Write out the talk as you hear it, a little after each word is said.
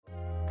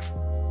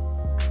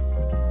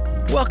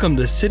Welcome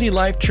to City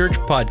Life Church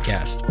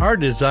Podcast. Our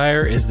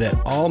desire is that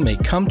all may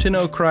come to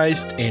know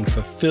Christ and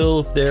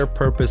fulfill their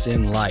purpose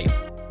in life.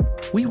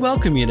 We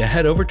welcome you to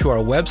head over to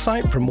our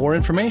website for more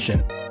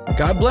information.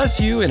 God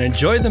bless you and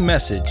enjoy the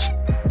message.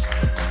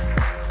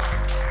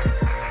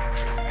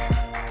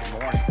 Good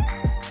morning.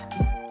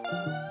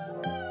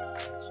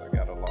 So I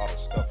got a lot of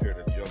stuff here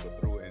to juggle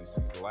through and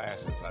some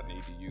glasses I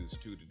need to use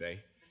too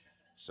today.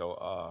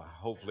 So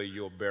hopefully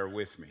you'll bear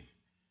with me.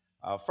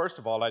 First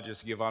of all, I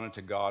just give honor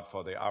to God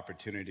for the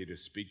opportunity to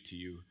speak to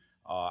you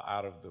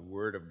out of the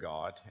Word of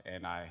God,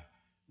 and I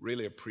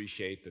really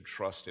appreciate the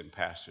trust in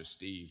Pastor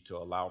Steve to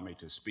allow me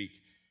to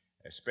speak,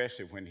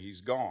 especially when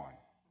he's gone.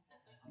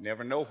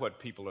 Never know what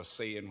people are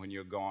saying when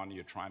you're gone,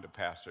 you're trying to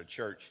pastor a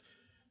church.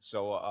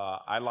 So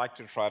I like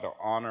to try to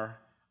honor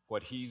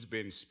what he's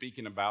been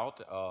speaking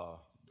about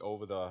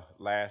over the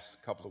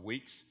last couple of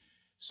weeks.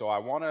 So I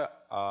want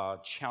to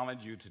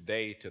challenge you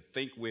today to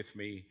think with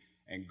me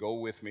and go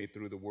with me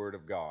through the Word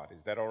of God.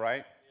 Is that all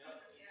right?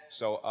 Yeah.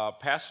 So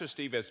Pastor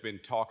Steve has been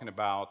talking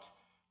about,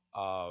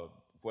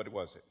 what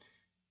was it?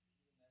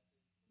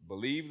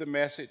 Believe the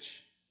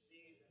message,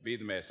 be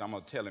the message. I'm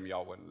going to tell him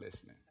y'all wasn't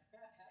listening.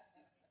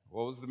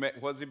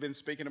 What's he been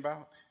speaking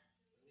about?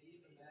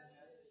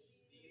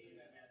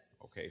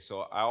 Okay,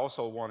 so I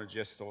also want to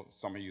just, so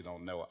some of you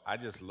don't know, I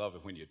just love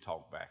it when you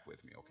talk back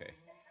with me, okay?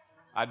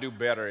 I do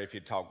better if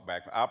you talk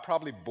back. I'll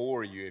probably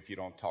bore you if you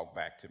don't talk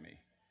back to me.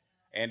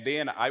 And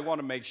then I want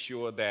to make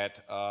sure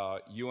that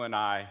you and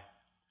I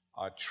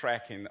are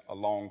tracking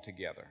along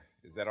together.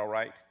 Is that all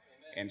right?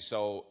 Amen. And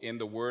so in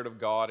the Word of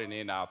God and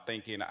in our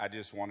thinking, I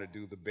just want to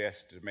do the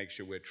best to make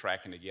sure we're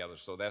tracking together.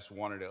 So that's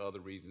one of the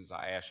other reasons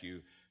I ask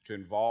you to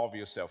involve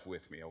yourself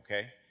with me,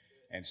 okay?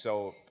 And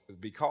so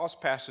because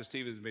Pastor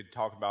Steve has been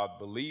talking about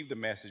believe the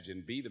message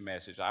and be the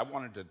message, I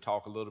wanted to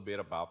talk a little bit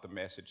about the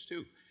message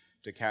too,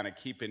 to kind of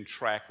keep in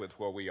track with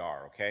where we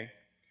are, okay?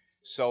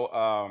 So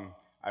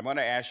I'm going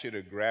to ask you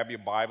to grab your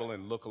Bible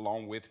and look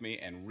along with me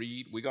and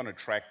read. We're going to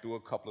track through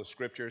a couple of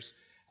scriptures.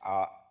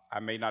 I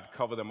may not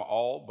cover them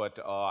all, but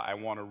I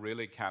want to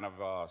really kind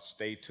of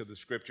stay to the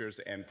scriptures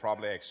and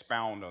probably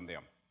expound on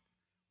them.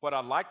 What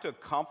I'd like to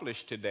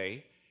accomplish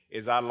today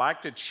is I'd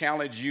like to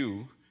challenge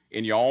you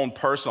in your own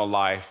personal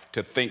life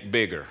to think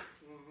bigger.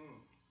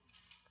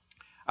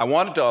 I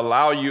wanted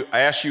to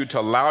ask you to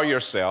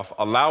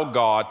allow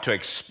God to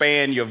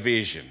expand your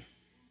vision.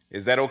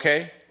 Is that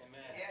okay?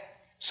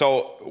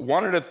 So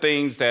one of the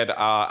things that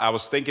I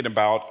was thinking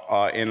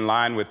about in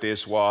line with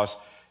this was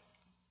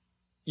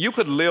you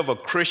could live a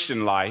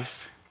Christian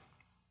life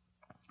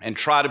and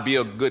try to be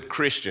a good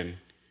Christian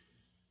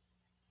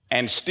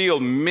and still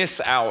miss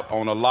out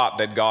on a lot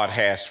that God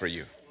has for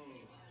you.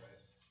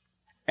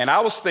 And I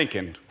was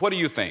thinking, what do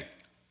you think?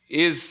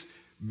 Is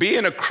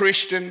being a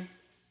Christian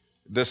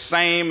the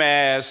same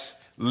as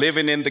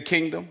living in the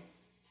kingdom?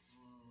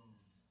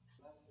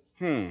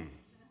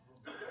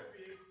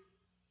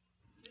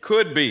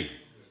 Could be.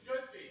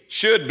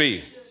 Should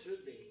be.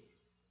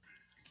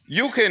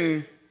 You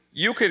can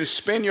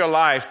spend your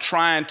life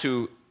trying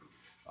to,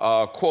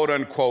 quote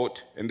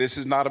unquote, and this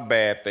is not a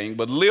bad thing,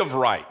 but live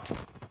right.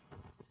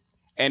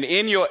 And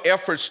in your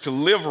efforts to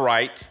live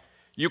right,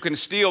 you can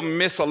still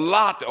miss a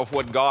lot of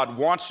what God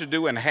wants to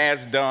do and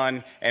has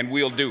done and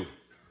will do.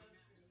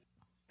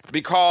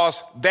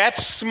 Because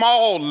that's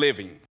small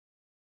living.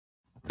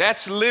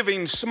 That's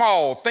living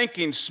small,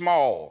 thinking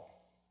small.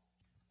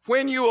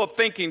 When you are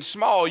thinking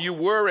small, you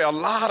worry a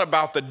lot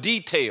about the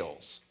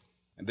details.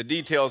 And the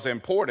details are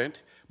important,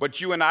 but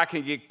you and I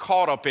can get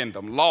caught up in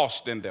them,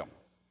 lost in them.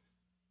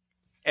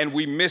 And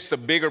we miss the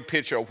bigger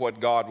picture of what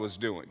God is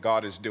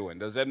doing.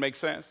 Does that make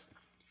sense?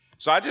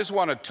 So I just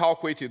want to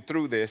talk with you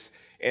through this.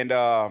 And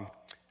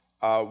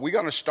we're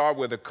going to start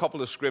with a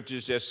couple of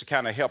scriptures just to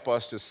kind of help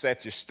us to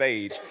set your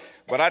stage.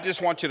 But I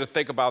just want you to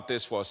think about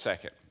this for a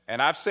second.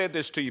 And I've said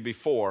this to you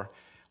before,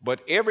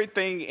 but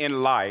everything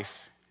in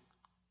life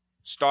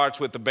starts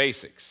with the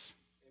basics.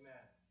 Amen.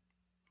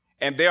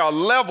 And there are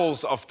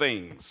levels of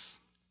things.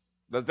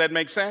 Does that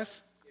make sense?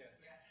 Yes.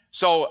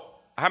 So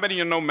how many of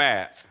you know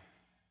math?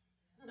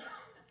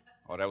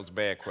 Oh, that was a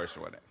bad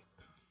question, wasn't it?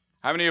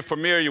 How many are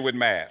familiar with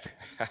math?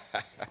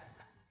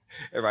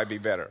 It might be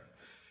better.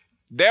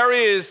 There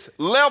is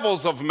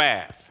levels of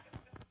math.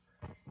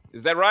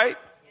 Is that right?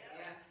 Yes.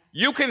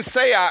 You can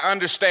say I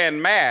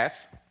understand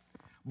math,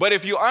 but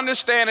if you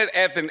understand it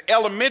at an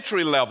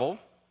elementary level,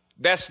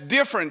 that's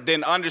different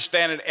than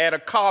understanding at a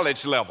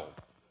college level.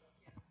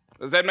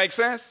 Does that make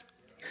sense?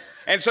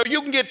 And so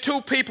you can get two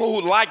people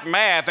who like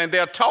math and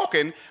they're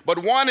talking, but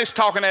one is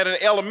talking at an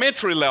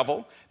elementary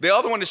level, the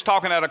other one is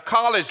talking at a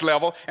college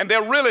level, and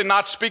they're really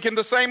not speaking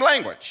the same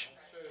language.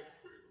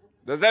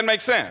 Does that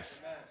make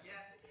sense?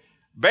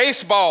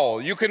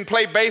 Baseball, you can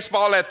play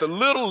baseball at the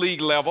little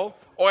league level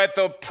or at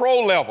the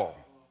pro level.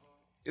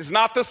 It's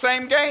not the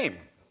same game.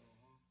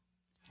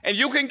 And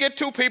you can get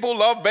two people who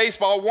love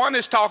baseball. One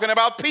is talking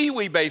about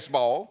pee-wee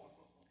baseball,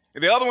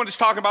 and the other one is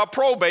talking about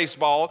pro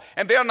baseball,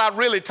 and they're not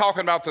really talking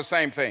about the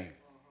same thing.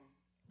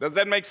 Does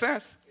that make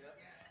sense?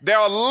 There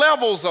are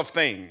levels of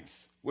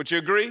things. Would you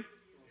agree?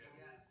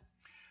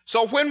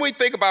 So when we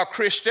think about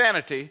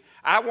Christianity,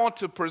 I want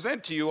to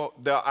present to you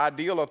the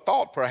ideal of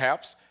thought,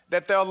 perhaps,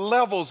 that there are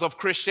levels of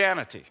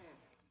Christianity.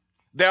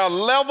 There are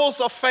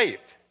levels of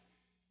faith.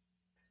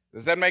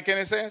 Does that make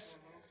any sense?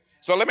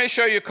 So let me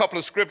show you a couple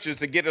of scriptures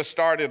to get us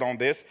started on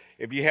this.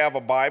 If you have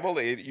a Bible,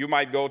 you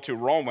might go to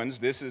Romans.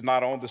 This is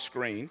not on the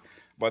screen,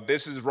 but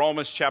this is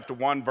Romans chapter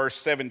 1, verse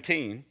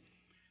 17.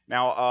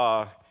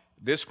 Now,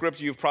 this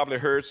scripture you've probably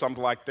heard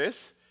something like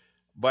this,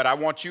 but I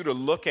want you to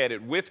look at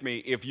it with me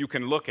if you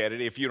can look at it,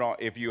 if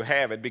you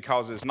have it,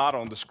 because it's not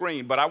on the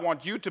screen. But I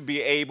want you to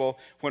be able,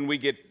 when we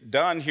get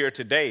done here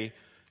today,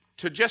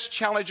 to just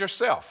challenge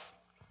yourself.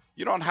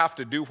 You don't have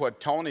to do what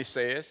Tony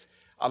says.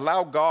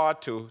 Allow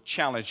God to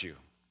challenge you.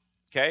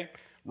 Okay?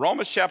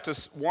 Romans chapter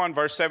 1,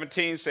 verse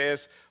 17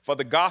 says, "For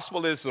the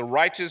gospel is the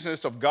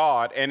righteousness of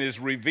God and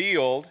is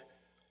revealed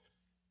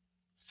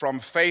from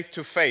faith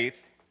to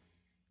faith."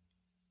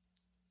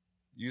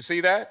 You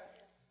see that?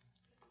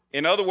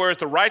 In other words,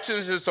 the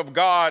righteousness of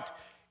God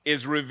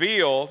is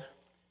revealed.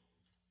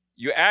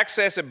 You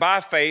access it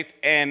by faith,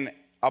 and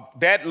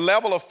that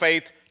level of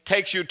faith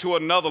takes you to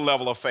another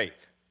level of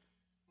faith.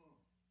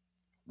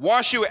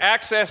 Once you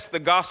access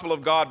the gospel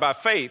of God by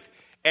faith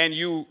and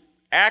you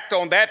act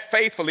on that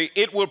faithfully,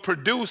 it will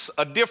produce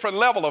a different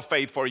level of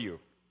faith for you.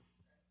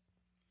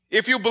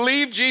 If you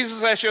believe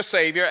Jesus as your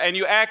Savior and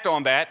you act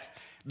on that,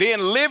 then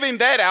living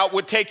that out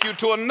would take you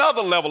to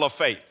another level of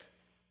faith,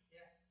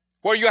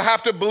 where you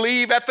have to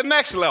believe at the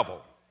next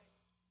level.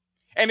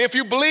 And if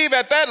you believe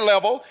at that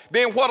level,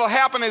 then what will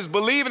happen is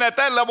believing at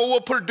that level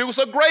will produce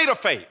a greater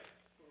faith.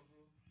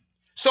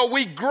 So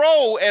we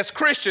grow as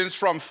Christians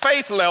from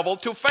faith level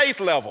to faith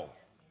level.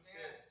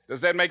 Does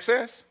that make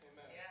sense?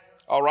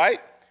 All right.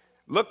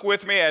 Look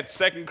with me at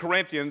 2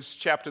 Corinthians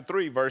chapter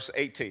 3, verse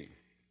 18.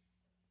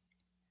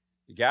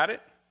 You got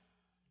it?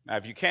 Now,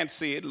 if you can't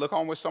see it, look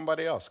on with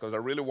somebody else, because I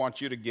really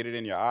want you to get it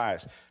in your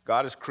eyes.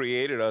 God has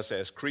created us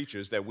as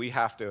creatures that we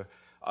have to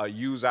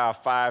use our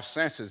five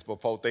senses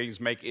before things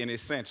make any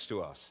sense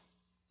to us.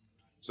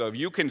 So if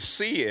you can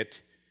see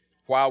it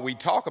while we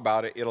talk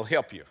about it, it'll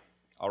help you.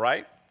 All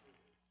right?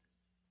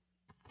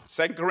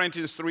 2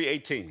 Corinthians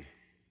 3:18.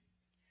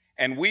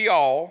 "And we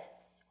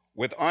all,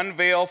 with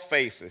unveiled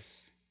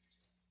faces,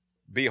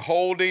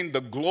 beholding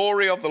the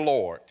glory of the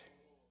Lord,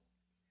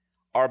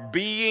 are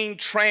being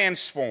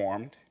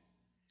transformed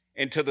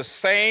into the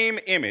same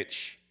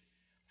image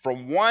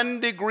from one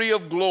degree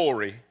of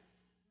glory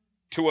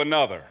to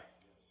another.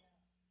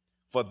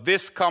 For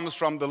this comes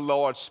from the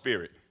Lord's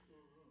Spirit."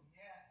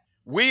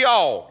 We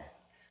all,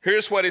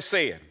 here's what it's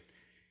saying.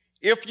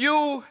 If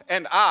you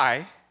and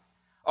I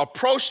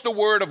approach the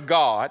Word of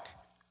God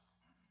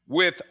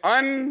with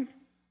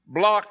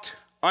unblocked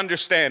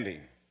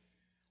understanding,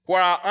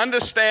 where our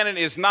understanding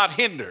is not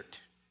hindered,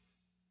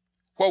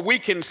 where we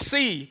can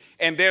see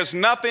and there's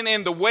nothing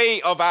in the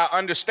way of our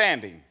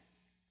understanding,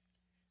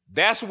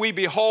 that's we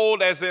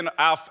behold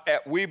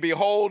we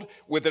behold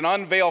with an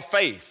unveiled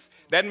face.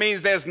 That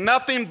means there's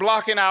nothing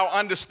blocking our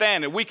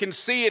understanding. We can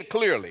see it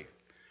clearly.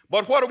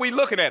 But what are we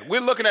looking at? We're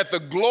looking at the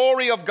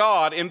glory of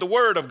God in the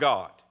Word of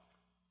God.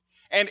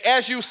 And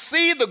as you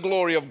see the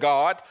glory of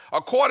God,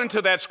 according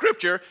to that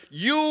scripture,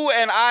 you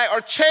and I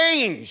are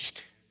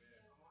changed.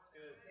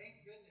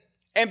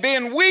 And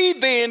then we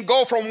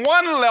go from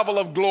one level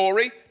of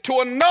glory to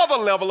another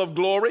level of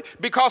glory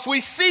because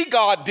we see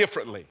God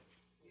differently.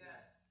 Yes.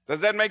 Does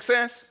that make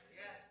sense?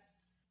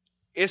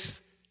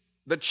 Yes.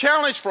 The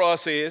challenge for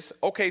us is,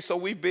 okay, so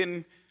we've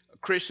been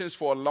Christians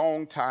for a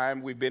long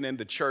time. We've been in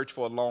the church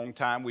for a long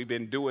time. We've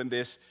been doing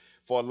this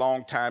for a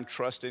long time,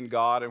 trusting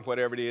God and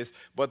whatever it is.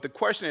 But the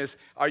question is,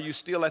 are you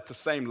still at the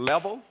same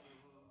level?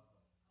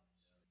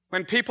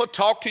 When people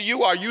talk to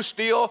you, are you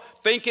still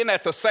thinking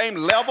at the same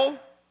level?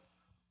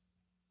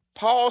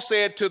 Paul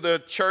said to the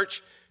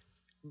church,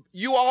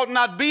 you ought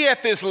not be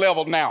at this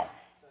level now.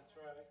 That's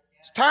right.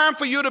 It's time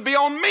for you to be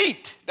on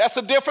meat. That's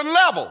a different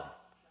level.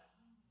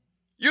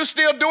 You're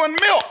still doing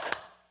milk.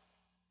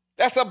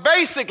 That's a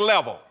basic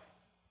level.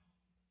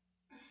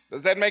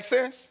 Does that make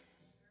sense?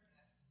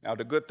 Now,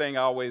 the good thing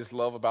I always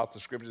love about the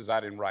scriptures, I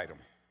didn't write them.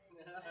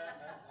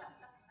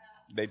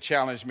 They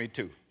challenged me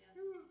too.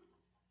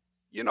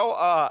 You know,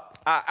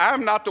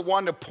 I'm not the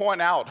one to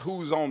point out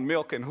who's on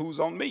milk and who's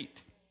on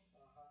meat.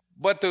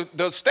 But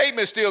the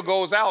statement still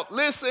goes out,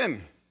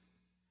 listen,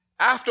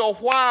 after a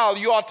while,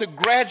 you ought to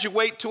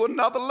graduate to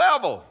another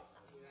level.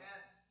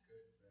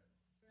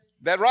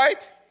 That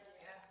right?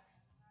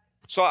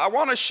 So I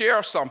want to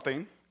share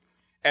something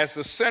as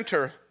the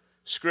center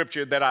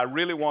scripture that I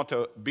really want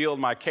to build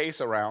my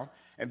case around.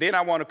 And then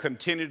I want to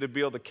continue to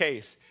build the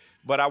case.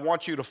 But I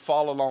want you to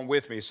follow along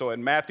with me. So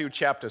in Matthew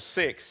chapter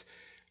 6,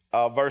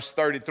 verse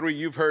 33,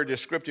 you've heard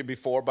this scripture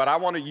before, but I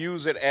want to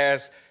use it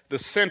as the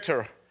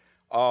center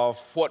of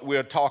what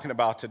we're talking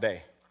about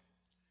today.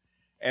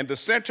 And the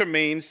center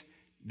means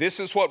this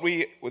is what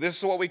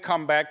we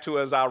come back to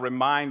as our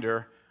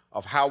reminder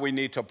of how we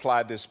need to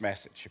apply this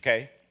message,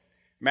 okay?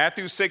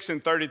 Matthew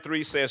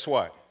 6:33 says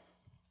what?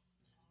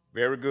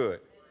 Very good.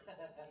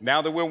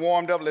 Now that we're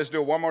warmed up, let's do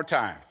it one more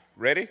time.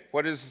 Ready?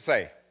 What does it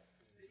say?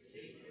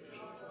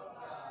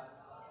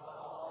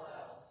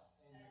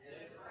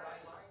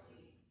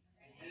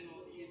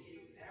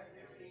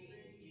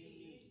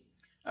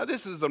 Now,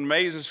 this is an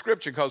amazing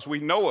scripture because we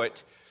know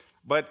it,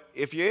 but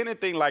if you're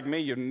anything like me,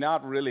 you've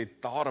not really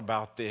thought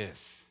about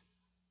this.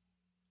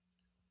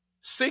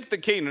 Seek the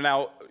kingdom.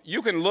 Now,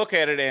 you can look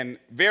at it and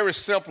very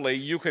simply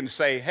you can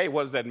say, hey,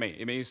 what does that mean?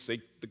 It means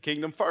seek the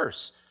kingdom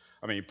first.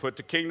 Put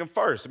the kingdom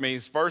first. It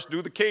means first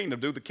do the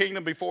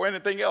kingdom before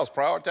anything else.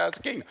 Prioritize the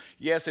kingdom.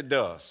 Yes, it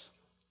does.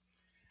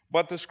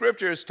 But the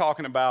scripture is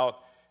talking about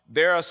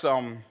there are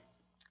some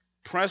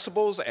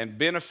principles and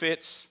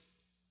benefits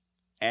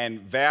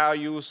and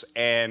values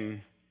and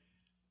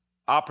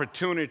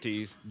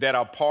opportunities that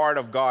are part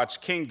of God's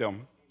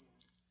kingdom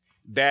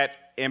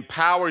that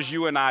empowers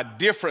you and I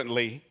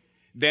differently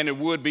than it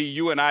would be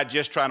you and I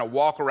just trying to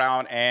walk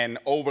around and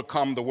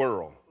overcome the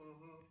world.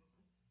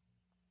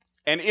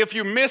 And if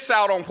you miss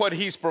out on what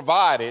he's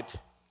provided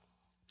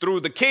through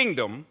the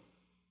kingdom,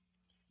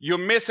 you're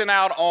missing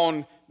out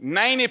on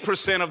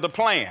 90% of the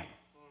plan.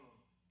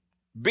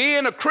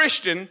 Being a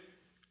Christian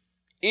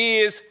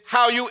is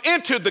how you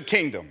enter the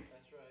kingdom.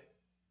 That's right.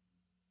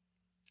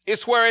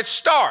 It's where it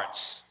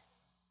starts.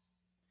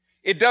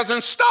 It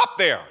doesn't stop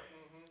there.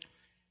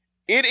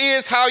 It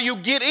is how you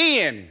get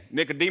in.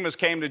 Nicodemus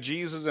came to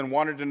Jesus and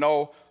wanted to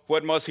know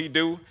what must he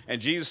do.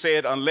 And Jesus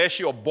said, unless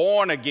you're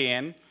born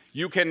again,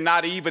 you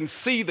cannot even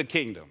see the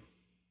kingdom.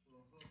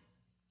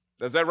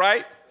 Is that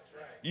right?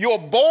 That's right. You're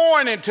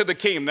born into the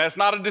kingdom. That's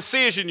not a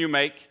decision you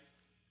make.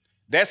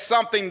 That's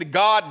something that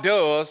God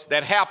does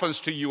that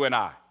happens to you and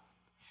I.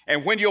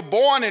 And when you're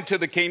born into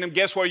the kingdom,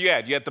 guess where you're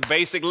at? You're at the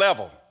basic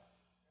level.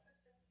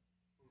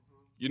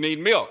 You need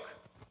milk,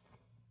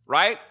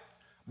 right?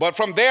 But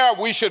from there,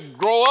 we should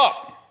grow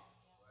up.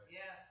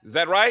 Is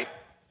that right?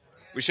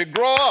 We should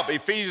grow up.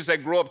 Ephesians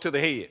said grow up to the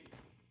head.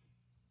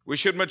 We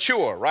should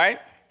mature, right?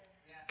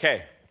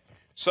 Okay.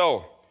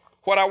 So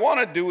what I want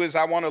to do is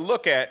I want to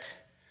look at,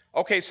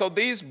 okay, so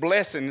these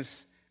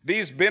blessings,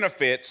 these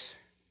benefits,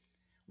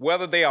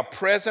 whether they are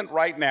present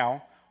right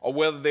now or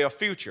whether they are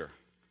future,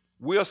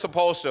 we're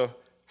supposed to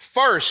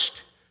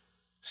first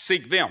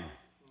seek them.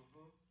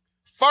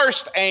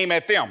 First aim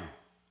at them.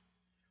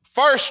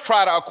 First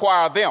try to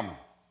acquire them.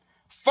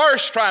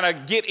 First trying to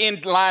get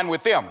in line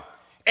with them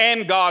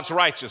and God's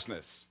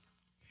righteousness.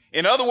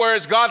 In other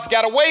words, God's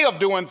got a way of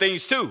doing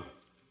things too.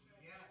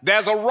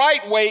 There's a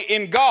right way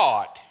in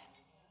God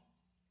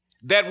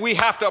that we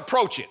have to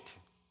approach it.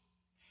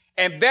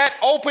 And that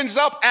opens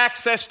up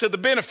access to the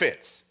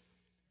benefits.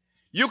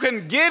 You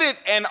can get it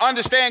and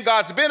understand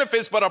God's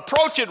benefits, but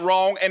approach it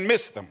wrong and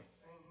miss them.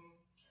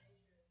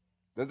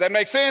 Does that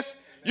make sense?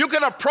 You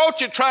can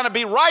approach it trying to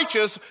be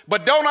righteous,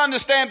 but don't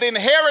understand the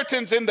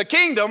inheritance in the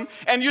kingdom,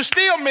 and you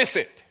still miss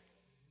it.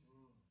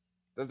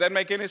 Does that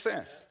make any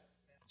sense?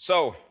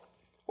 So,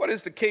 what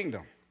is the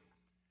kingdom?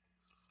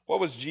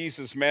 What was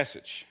Jesus'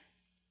 message?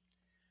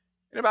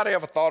 Anybody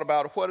ever thought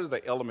about what are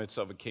the elements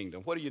of a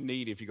kingdom? What do you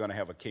need if you're going to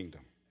have a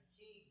kingdom?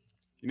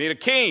 You need a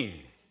king.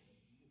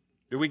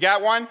 Do we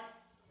got one?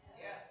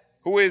 Yes.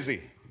 Who is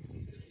he?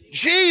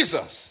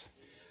 Jesus.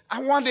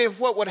 I wonder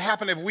what would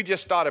happen if we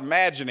just start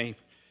imagining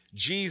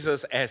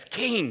Jesus as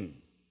king.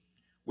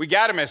 We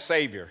got him as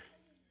Savior.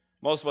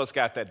 Most of us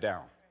got that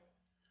down.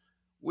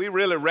 We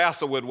really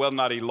wrestle with whether or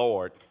not he's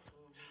Lord.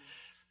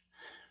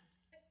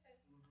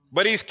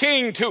 But he's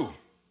king too.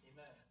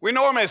 We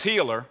know him as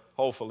healer,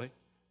 hopefully,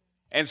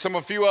 and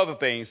a few other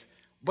things,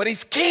 but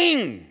he's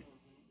king.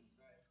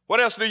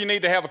 What else do you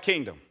need to have a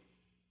kingdom?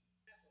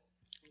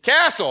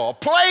 Castle, a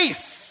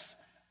place,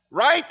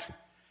 right?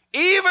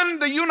 Even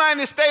the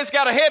United States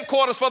got a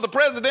headquarters for the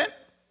president.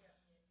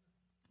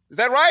 Is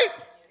that right?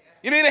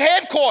 You need a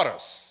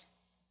headquarters.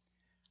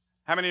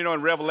 How many of you know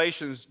in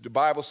Revelations, the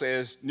Bible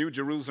says New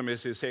Jerusalem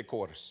is his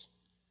headquarters?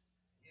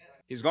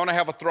 He's going to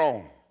have a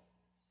throne.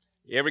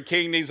 Every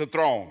king needs a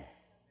throne.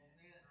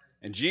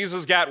 And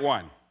Jesus got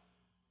one.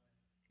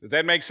 Does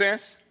that make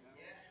sense?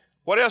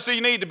 What else do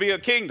you need to be a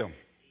kingdom?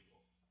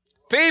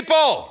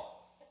 People.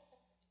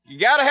 You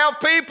got to have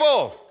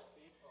people.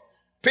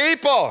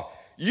 People.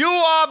 You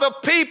are the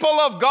people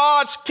of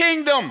God's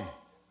kingdom.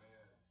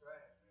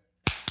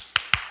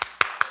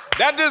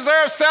 That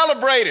deserves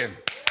celebrating.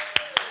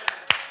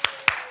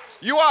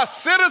 You are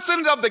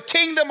citizens of the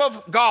kingdom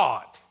of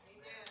God.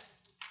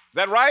 Is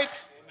that right?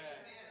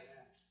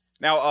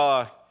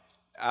 Now,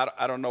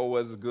 I don't know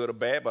whether it's good or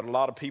bad, but a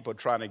lot of people are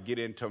trying to get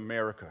into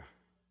America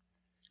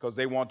because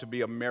they want to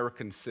be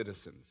American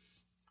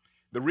citizens.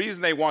 The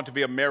reason they want to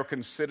be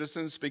American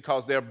citizens is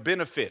because there are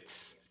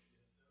benefits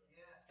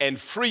and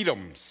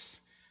freedoms.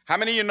 How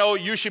many of you know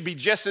you should be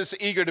just as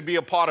eager to be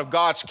a part of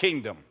God's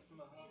kingdom?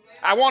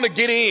 I want to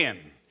get in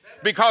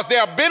because there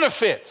are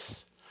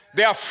benefits,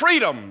 there are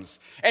freedoms,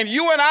 and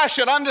you and I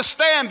should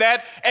understand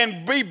that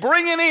and be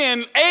bringing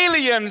in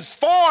aliens,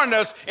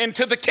 foreigners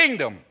into the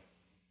kingdom.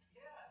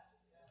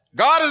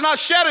 God is not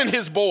shutting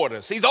his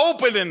borders. He's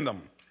opening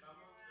them.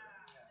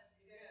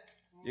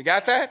 You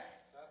got that?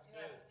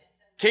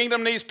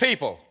 Kingdom needs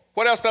people.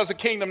 What else does a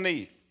kingdom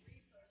need?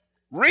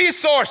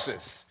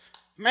 Resources.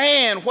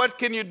 Man, what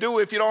can you do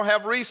if you don't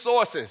have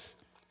resources?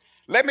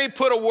 Let me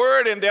put a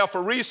word in there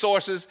for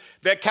resources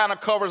that kind of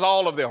covers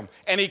all of them.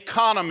 An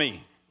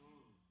economy.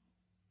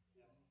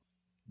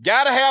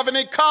 Got to have an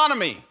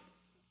economy.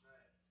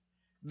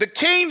 The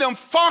kingdom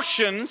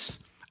functions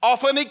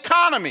off an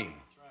economy.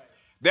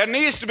 There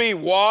needs to be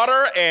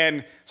water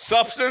and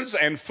substance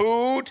and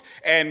food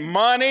and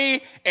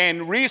money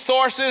and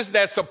resources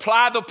that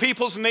supply the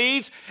people's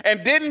needs.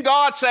 And didn't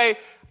God say,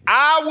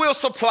 I will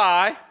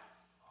supply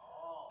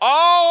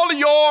all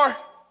your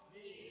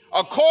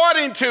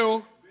according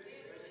to,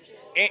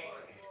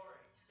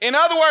 in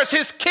other words,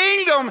 his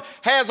kingdom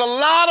has a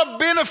lot of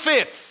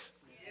benefits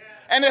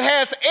and it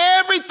has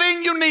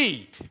everything you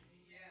need.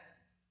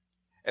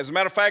 As a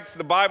matter of fact,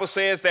 the Bible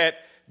says that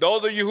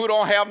those of you who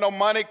don't have no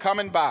money, come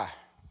and buy.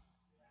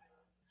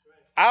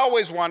 I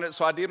always wondered,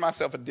 so I did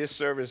myself a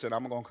disservice, and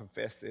I'm going to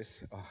confess this.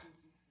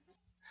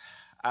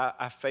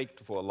 I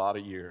faked for a lot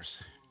of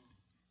years.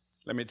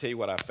 Let me tell you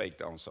what I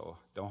faked on, so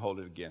don't hold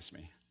it against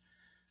me.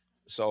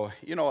 So,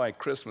 you know, at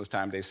Christmas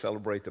time, they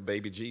celebrate the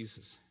baby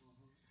Jesus.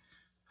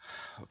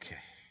 Okay.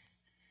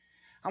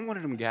 I'm one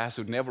of them guys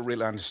who never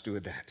really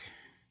understood that.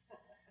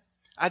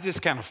 I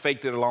just kind of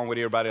faked it along with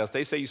everybody else.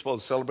 They say you're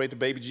supposed to celebrate the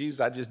baby Jesus.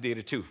 I just did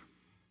it too.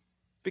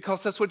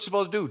 Because that's what you're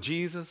supposed to do.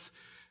 Jesus,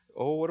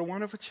 oh, what a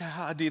wonderful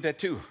child. I did that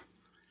too.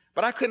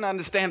 But I couldn't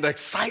understand the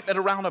excitement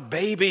around a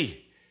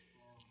baby.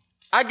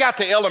 I got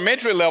to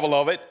elementary level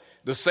of it.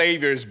 The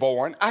Savior is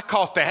born. I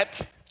caught that.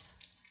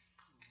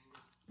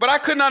 But I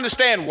couldn't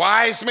understand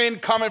wise men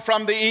coming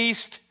from the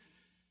east,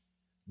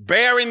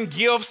 bearing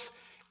gifts,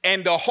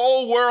 and the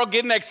whole world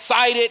getting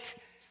excited,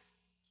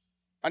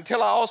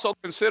 until I also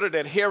considered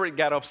that Herod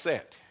got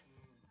upset.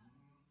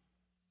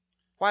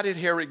 Why did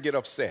Herod get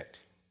upset?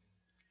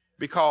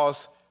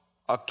 Because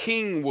a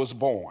king was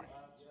born.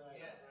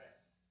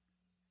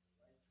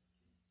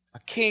 A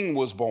king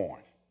was born.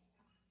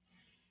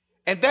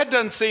 And that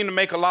doesn't seem to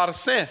make a lot of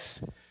sense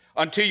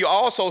until you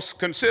also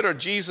consider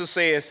Jesus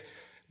says,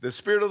 the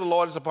Spirit of the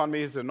Lord is upon me,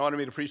 he's anointed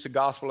me to preach the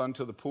gospel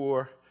unto the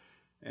poor,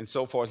 and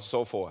so forth and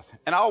so forth.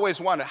 And I always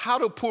wonder, how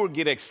do poor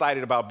get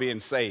excited about being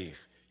saved?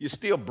 You're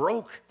still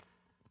broke.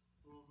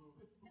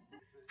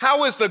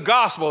 How is the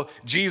gospel,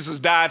 Jesus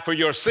died for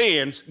your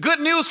sins, good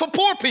news for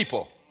poor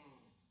people?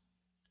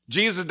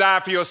 Jesus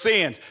died for your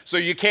sins, so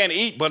you can't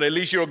eat, but at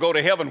least you'll go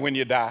to heaven when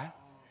you die.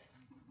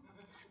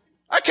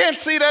 I can't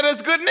see that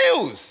as good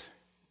news.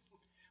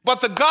 But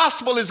the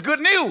gospel is good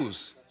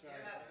news.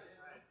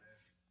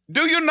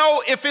 Do you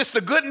know if it's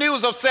the good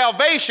news of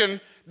salvation,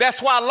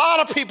 that's why a lot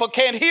of people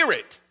can't hear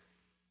it?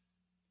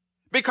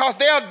 Because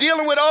they are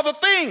dealing with other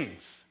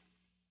things.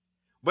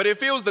 But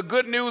if it was the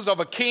good news of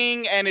a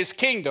king and his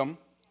kingdom,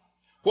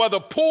 where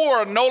the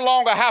poor no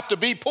longer have to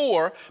be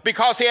poor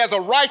because he has a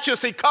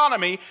righteous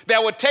economy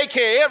that would take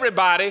care of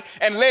everybody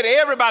and let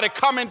everybody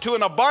come into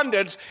an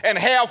abundance and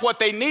have what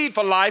they need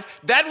for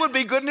life, that would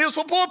be good news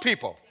for poor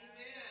people.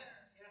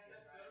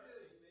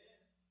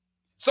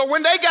 So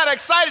when they got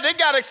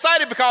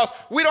excited because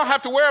we don't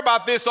have to worry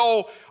about this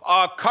old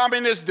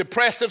communist,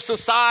 depressive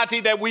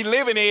society that we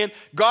living in.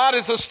 God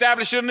is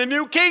establishing a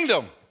new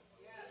kingdom.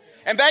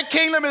 And that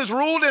kingdom is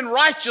ruled in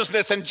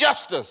righteousness and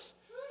justice.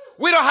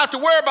 We don't have to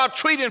worry about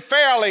treating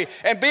fairly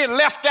and being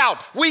left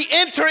out. We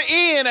enter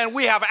in and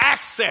we have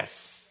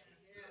access.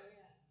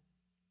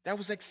 That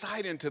was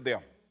exciting to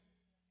them.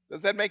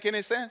 Does that make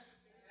any sense?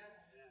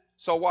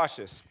 So watch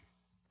this.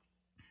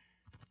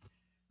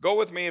 Go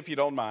with me if you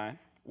don't mind.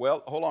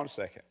 Well, hold on a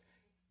second.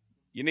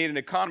 You need an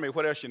economy.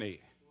 What else you need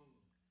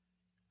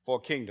for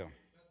a kingdom?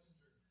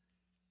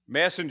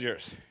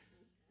 Messengers.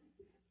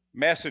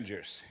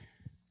 Messengers.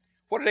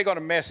 What are they going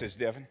to message,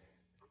 Devin?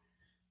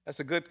 That's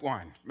a good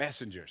one.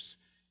 Messengers.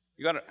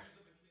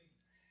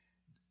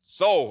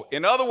 So,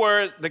 in other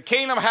words, the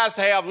kingdom has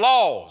to have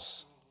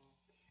laws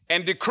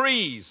and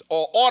decrees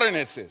or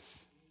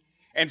ordinances.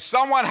 And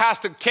someone has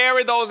to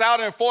carry those out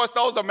and enforce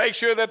those to make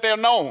sure that they're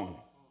known.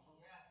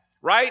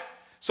 Right?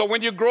 So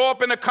when you grow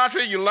up in the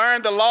country, you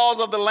learn the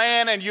laws of the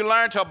land and you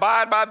learn to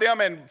abide by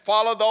them and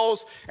follow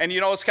those. And, you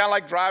know, it's kind of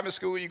like driving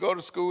school. You go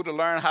to school to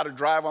learn how to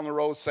drive on the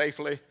road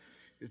safely.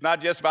 It's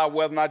not just about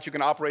whether or not you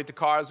can operate the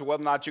cars or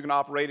whether or not you can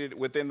operate it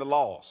within the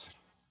laws.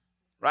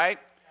 Right?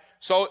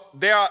 So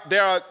there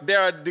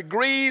are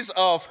degrees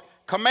of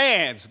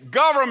commands,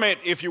 government,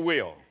 if you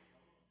will.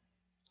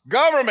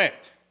 Government.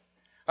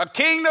 A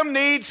kingdom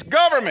needs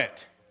government.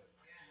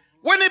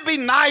 Wouldn't it be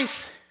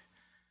nice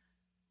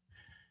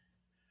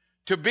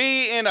to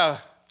be in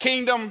a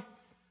kingdom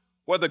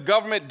where the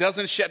government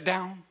doesn't shut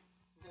down?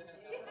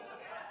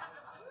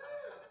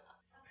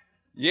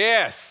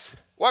 Yes.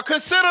 Well,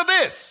 consider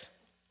this.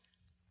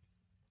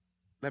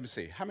 Let me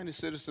see. How many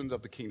citizens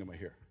of the kingdom are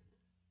here?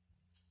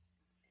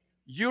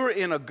 You're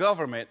in a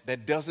government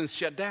that doesn't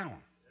shut down.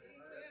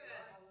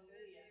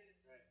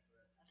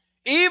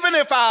 Even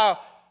if our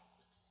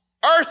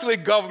earthly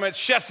government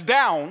shuts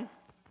down,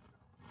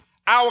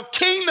 our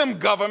kingdom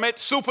government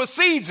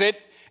supersedes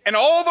it and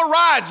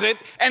overrides it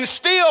and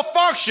still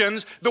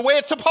functions the way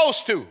it's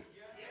supposed to.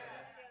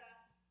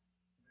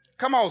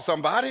 Come on,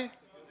 somebody.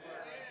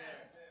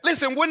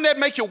 Listen, wouldn't that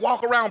make you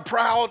walk around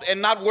proud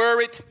and not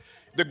worried?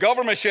 The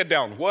government shut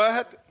down.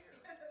 What?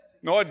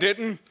 No, it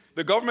didn't.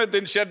 The government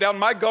didn't shut down.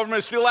 My government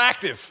is still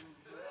active.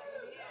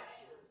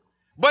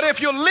 But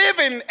if you're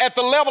living at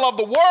the level of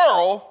the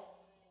world,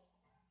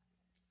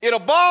 it'll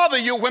bother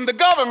you when the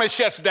government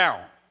shuts down.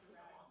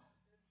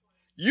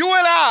 You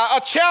and I are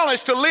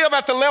challenged to live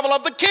at the level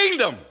of the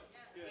kingdom,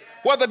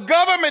 where the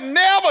government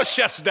never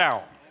shuts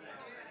down.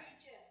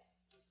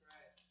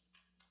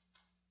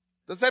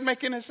 Does that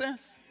make any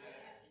sense?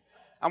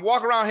 I'm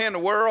walking around here in the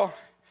world,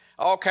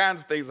 all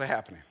kinds of things are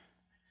happening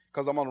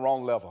because I'm on the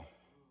wrong level.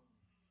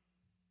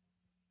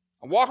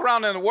 I'm walking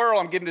around in the world,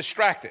 I'm getting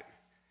distracted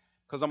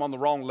because I'm on the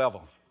wrong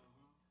level.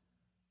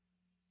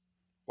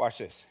 Watch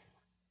this.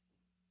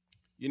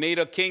 You need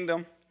a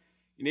kingdom,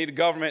 you need a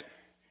government.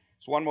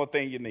 There's one more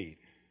thing you need.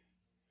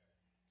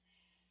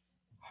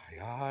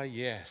 Ah,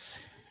 yes.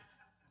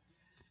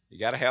 You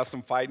got to have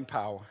some fighting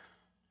power,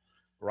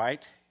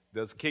 right?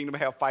 Does the kingdom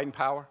have fighting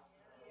power?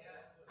 Yes.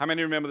 How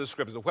many remember the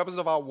scriptures? The weapons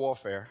of our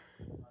warfare.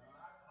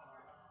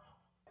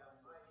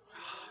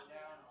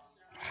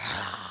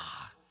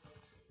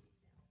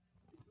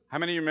 How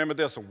many remember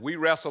this? We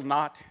wrestle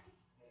not,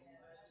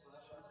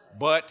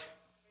 but.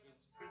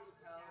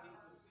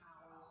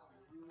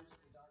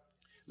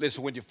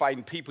 Listen, when you're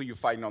fighting people, you're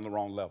fighting on the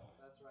wrong level.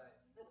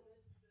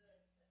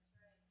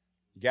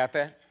 You got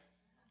that?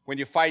 When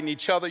you're fighting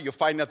each other, you're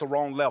fighting at the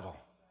wrong level.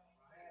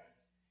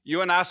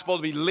 You and I are supposed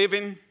to be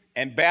living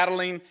and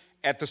battling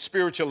at the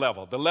spiritual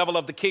level, the level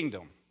of the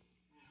kingdom.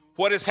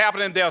 What is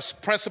happening? There's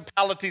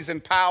principalities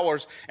and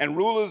powers and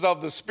rulers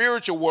of the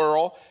spiritual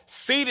world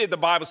seated, the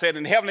Bible said,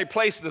 in heavenly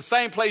places, the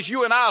same place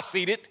you and I are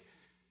seated.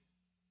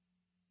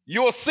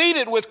 You are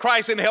seated with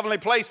Christ in heavenly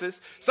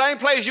places. Same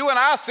place you and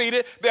I are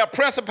seated. There are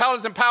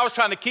principalities and powers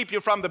trying to keep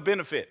you from the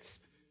benefits.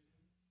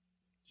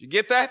 Did you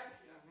get that?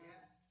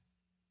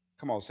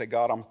 Come on, say,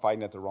 God, I'm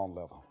fighting at the wrong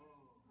level.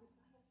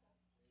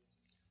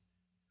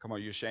 Come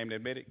on, you ashamed to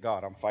admit it?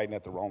 God, I'm fighting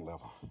at the wrong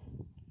level.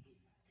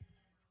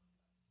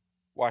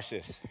 Watch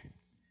this.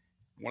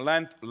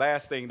 One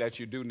last thing that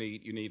you do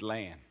need, you need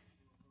land.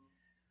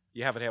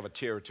 You have to have a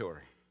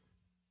territory.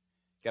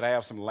 You got to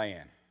have some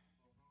land.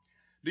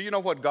 Do you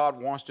know what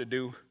God wants to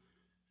do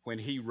when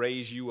he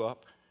raised you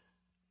up?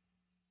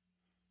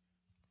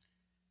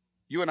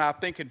 You and I are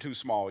thinking too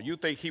small. You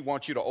think he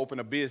wants you to open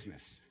a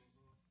business.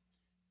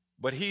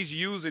 But he's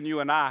using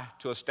you and I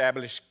to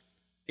establish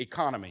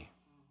economy.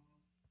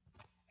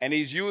 And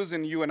he's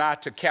using you and I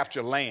to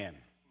capture land.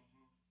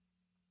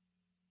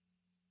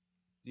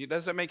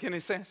 Does that make any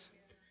sense?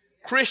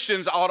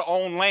 Christians ought to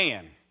own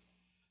land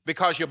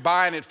because you're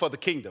buying it for the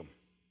kingdom.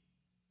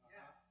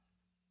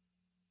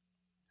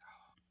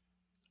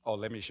 Oh,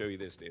 let me show you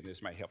this then.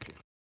 This might help you.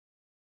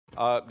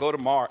 Go to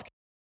Mark.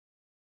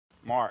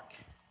 Mark,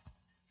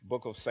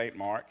 book of St.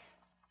 Mark,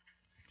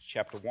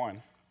 chapter 1.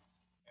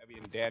 Have you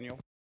in Daniel?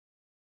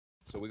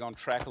 So we're going to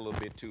track a little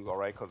bit too, all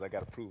right, because I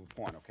got to prove a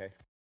point, okay?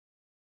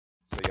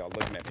 So y'all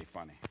looking at me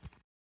funny.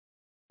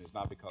 It's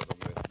not because I'm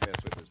going to mess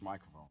with this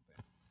microphone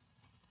thing.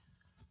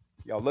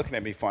 Y'all looking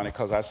at me funny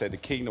because I said the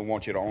kingdom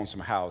wants you to own some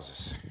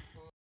houses.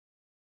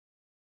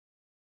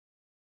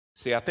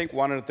 See, I think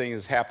one of the things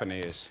that's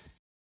happening is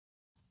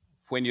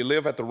when you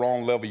live at the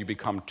wrong level, you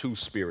become too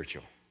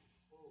spiritual.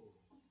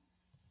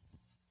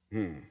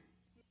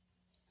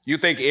 You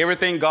think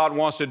everything God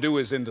wants to do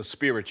is in the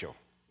spiritual.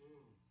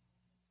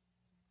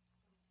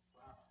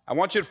 I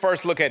want you to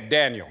first look at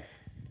Daniel,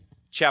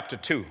 chapter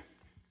 2.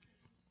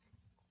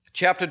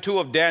 Chapter 2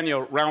 of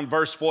Daniel, around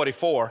verse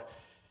 44,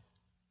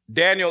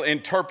 Daniel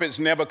interprets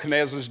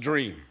Nebuchadnezzar's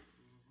dream.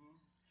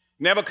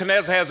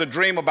 Nebuchadnezzar has a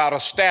dream about a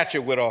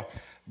statue with a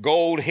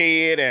gold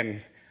head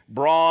and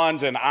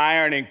bronze and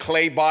iron and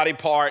clay body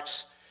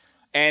parts.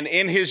 And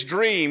in his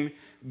dream,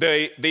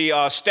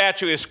 the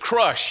statue is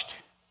crushed.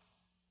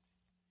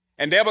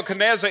 And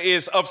Nebuchadnezzar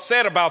is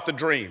upset about the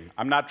dream.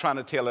 I'm not trying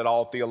to tell it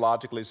all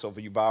theologically, so for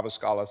you Bible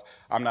scholars,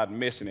 I'm not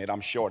missing it, I'm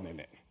shortening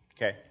it,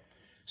 okay?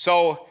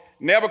 So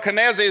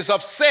Nebuchadnezzar is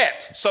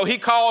upset, so he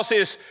calls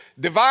his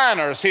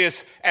diviners,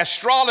 his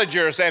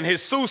astrologers, and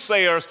his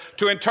soothsayers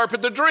to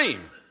interpret the dream.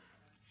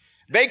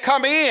 They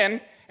come in,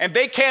 and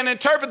they can't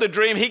interpret the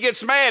dream. He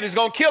gets mad, he's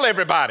going to kill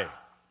everybody.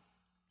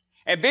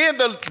 And then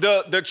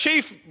the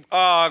chief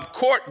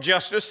court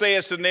justice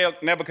says to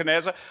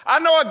Nebuchadnezzar, I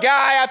know a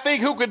guy I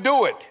think who could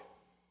do it.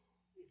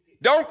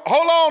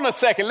 Hold on a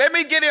second. Let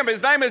me get him.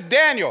 His name is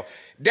Daniel.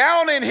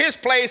 Down in his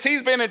place,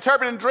 he's been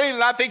interpreting dreams,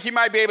 and I think he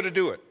might be able to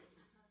do it.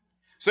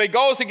 So he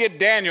goes to get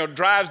Daniel,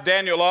 drives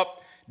Daniel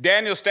up.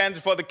 Daniel stands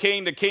before the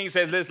king. The king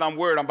says, listen, I'm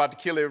worried. I'm about to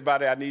kill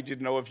everybody. I need you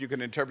to know if you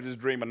can interpret this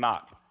dream or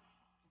not.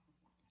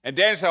 And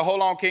Daniel said,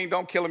 hold on, king.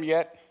 Don't kill him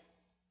yet.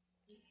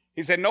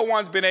 He said, no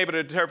one's been able to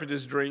interpret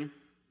this dream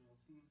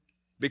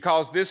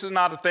because this is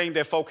not a thing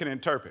that folk can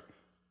interpret.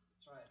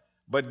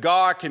 But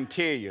God can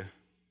tell you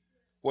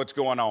what's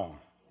going on.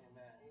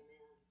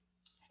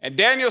 And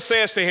Daniel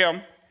says to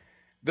him,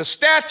 the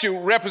statue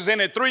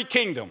represented 3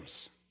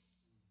 kingdoms.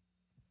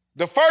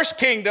 The first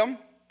kingdom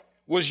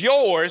was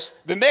yours.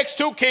 The next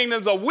 2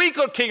 kingdoms are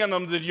weaker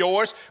kingdoms than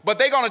yours, but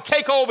they're going to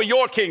take over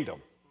your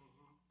kingdom.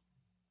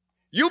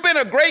 You've been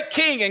a great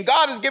king, and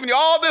God has given you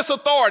all this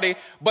authority,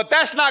 but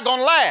that's not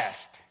going to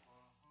last.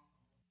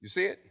 You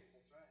see it?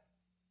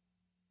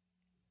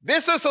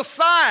 This is a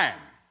sign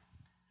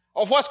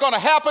of what's going to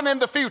happen in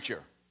the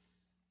future.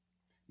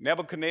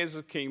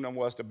 Nebuchadnezzar's kingdom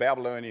was the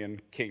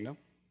Babylonian kingdom.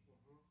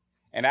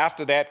 And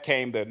after that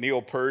came the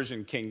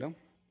Neo-Persian kingdom.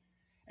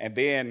 And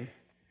then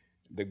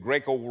the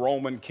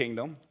Greco-Roman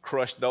kingdom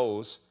crushed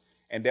those.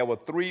 And there were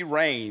 3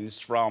 reigns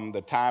from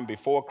the time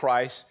before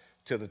Christ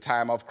to the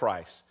time of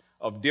Christ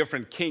of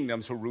different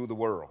kingdoms who rule the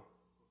world.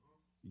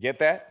 You get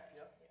that?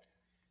 Yep.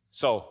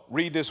 So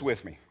read this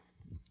with me.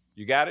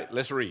 You got it?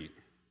 Let's read.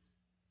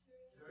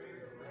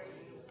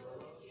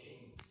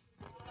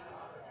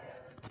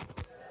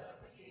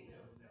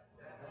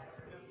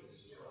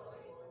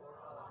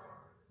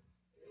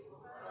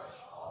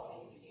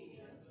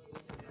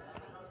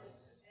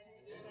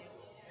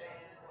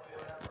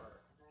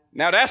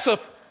 Now that's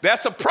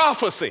a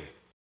prophecy.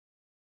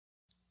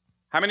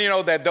 How many of you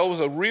know that those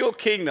are real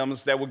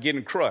kingdoms that were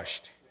getting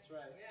crushed? That's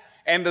right.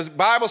 And the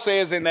Bible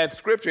says in that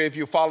scripture, if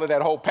you follow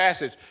that whole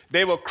passage,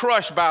 they were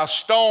crushed by a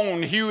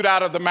stone hewed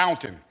out of the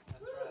mountain.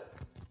 That's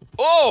right.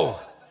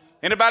 Oh,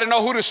 anybody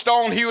know who the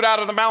stone hewed out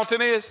of the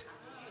mountain is?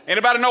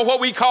 Anybody know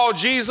what we call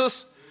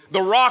Jesus?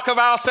 The rock of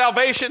our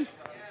salvation?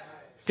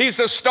 He's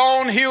the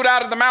stone hewed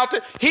out of the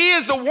mountain. He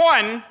is the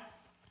one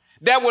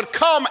that would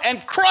come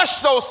and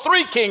crush those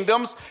 3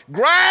 kingdoms,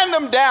 grind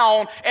them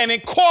down, and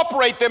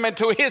incorporate them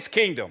into his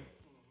kingdom.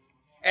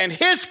 And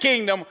his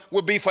kingdom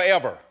would be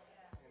forever.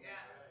 Yes.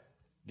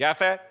 Got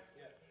that?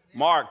 Yes.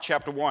 Mark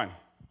chapter 1.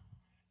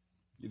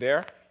 You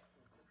there?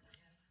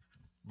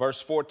 Verse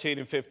 14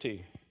 and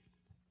 15.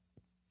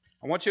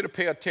 I want you to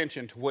pay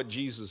attention to what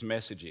Jesus'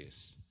 message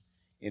is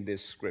in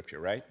this scripture,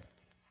 right?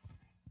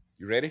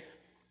 You ready?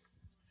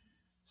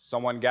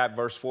 Someone got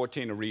verse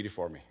 14 to read it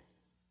for me.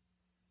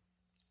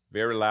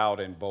 Very loud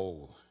and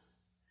bold.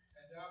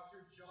 And after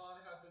John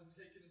had been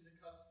taken into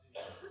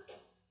custody,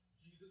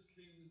 Jesus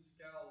came into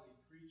Galilee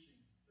preaching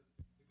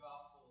the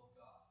gospel of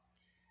God.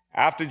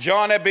 After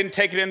John had been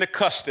taken into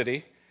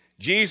custody,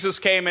 Jesus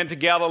came into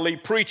Galilee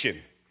preaching.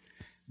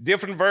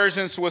 Different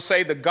versions will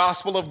say the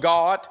gospel of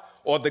God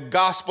or the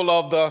gospel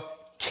of the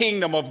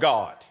kingdom of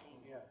God.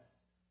 Yes.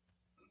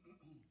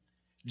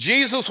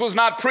 Jesus was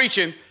not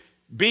preaching,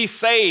 be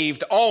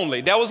saved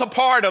only. That was a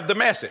part of the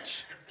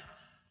message.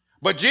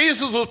 But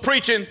Jesus was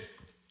preaching,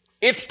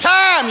 it's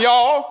time,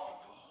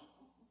 y'all.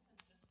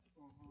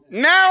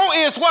 Now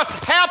is what's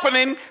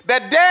happening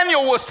that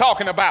Daniel was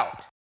talking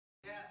about.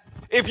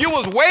 If you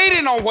was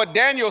waiting on what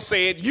Daniel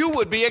said, you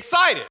would be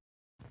excited.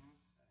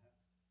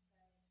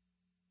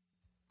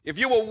 If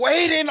you were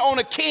waiting on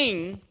a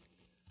king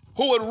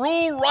who would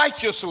rule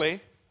righteously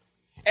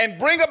and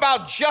bring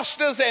about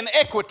justice and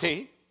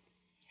equity,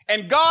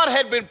 and God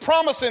had been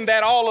promising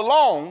that all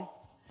along,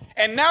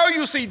 and now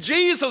you see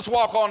Jesus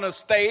walk on the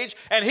stage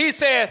and he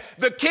said,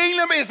 the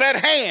kingdom is at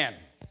hand.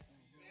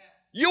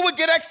 You would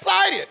get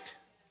excited.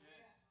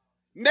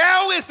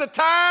 Now is the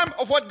time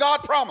of what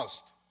God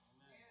promised.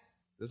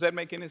 Does that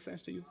make any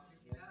sense to you?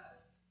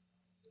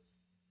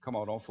 Come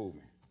on, don't fool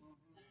me.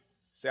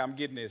 Say, I'm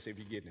getting this if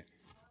you're getting it.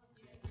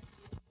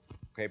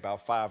 Okay,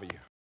 about 5 of you.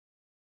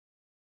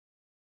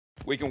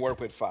 We can work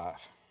with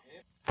 5.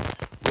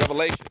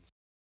 Revelation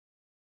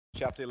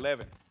chapter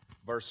 11,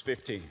 verse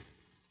 15.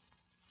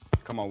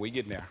 Come on, we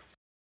getting there.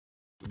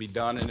 We'll be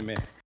done in a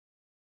minute.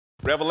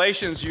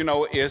 Revelations, you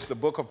know, is the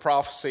book of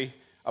prophecy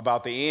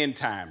about the end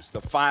times,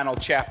 the final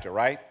chapter,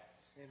 right?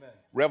 Amen.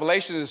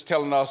 Revelation is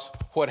telling us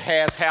what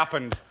has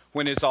happened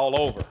when it's all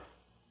over.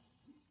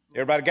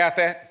 Everybody got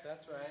that?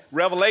 That's right.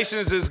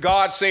 Revelations is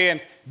God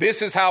saying,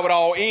 this is how it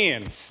all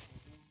ends.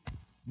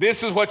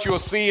 This is what you'll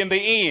see in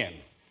the end.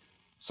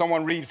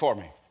 Someone read for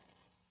me.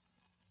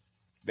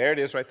 There it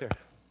is right there.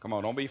 Come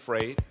on, don't be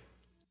afraid.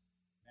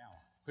 Now,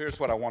 here's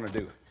what I want to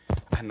do.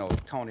 I know,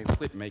 Tony,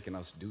 quit making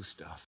us do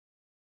stuff.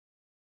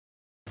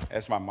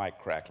 That's my mic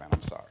crackling,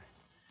 I'm sorry.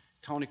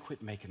 Tony,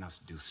 quit making us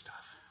do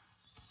stuff.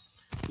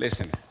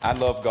 Listen, I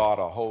love God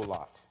a whole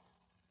lot.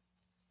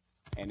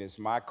 And it's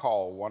my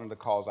call, one of the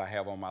calls I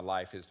have on my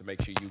life is to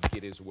make sure you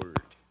get his word.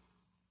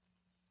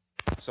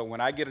 So when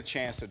I get a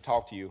chance to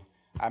talk to you,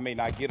 I may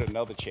not get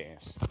another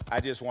chance. I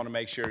just want to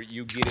make sure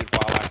you get it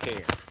while I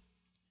can,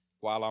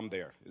 while I'm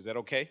there. Is that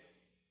okay?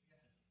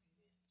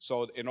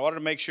 So in order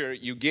to make sure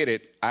you get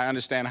it, I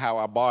understand how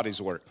our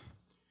bodies work.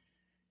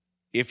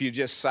 If you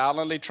just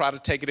silently try to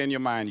take it in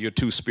your mind, you're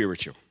too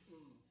spiritual.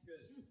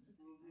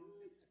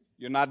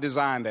 You're not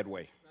designed that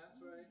way.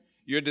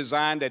 You're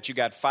designed that you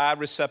got 5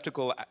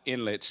 receptacle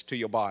inlets to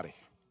your body.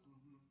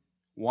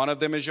 One of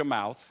them is your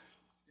mouth.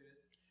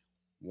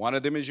 One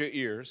of them is your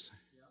ears.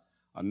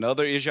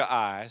 Another is your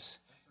eyes.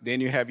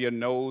 Then you have your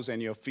nose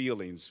and your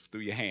feelings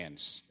through your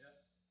hands.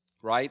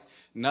 Right?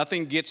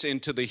 Nothing gets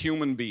into the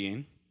human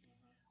being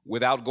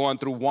without going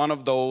through one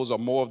of those or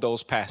more of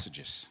those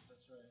passages.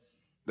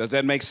 Does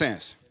that make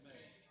sense?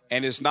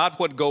 And it's not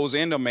what goes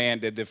into man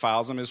that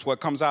defiles him, it's what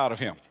comes out of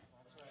him.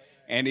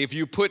 And if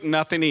you put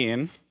nothing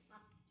in,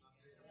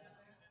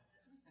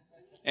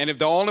 and if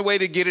the only way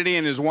to get it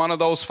in is one of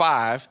those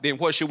 5, then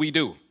what should we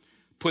do?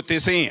 Put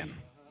this in.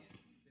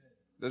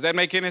 Does that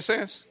make any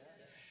sense?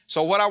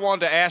 So what I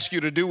wanted to ask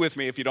you to do with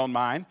me, if you don't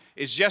mind,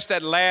 is just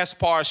that last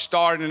part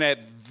starting at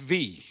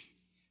the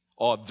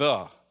or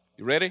the.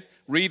 You ready?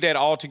 Read that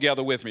all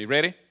together with me.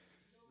 Ready?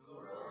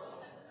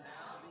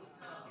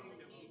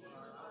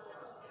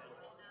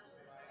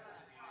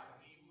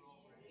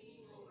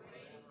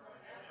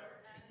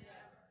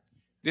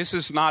 This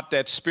is not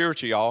that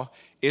spiritual, y'all.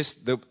 It's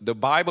the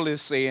Bible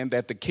is saying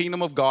that the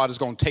kingdom of God is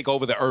going to take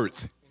over the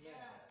earth.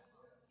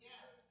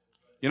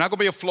 You're not going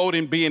to be a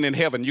floating being in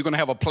heaven. You're going to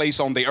have a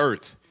place on the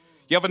earth.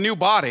 You have a new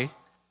body.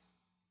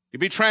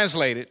 You'll be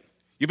translated.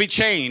 You'll be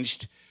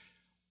changed.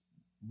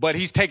 But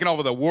he's taking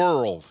over the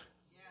world.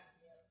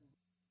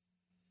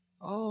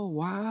 Oh,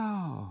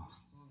 wow.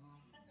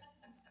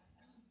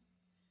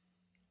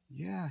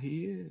 Yeah,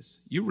 he is.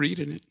 You're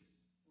reading it.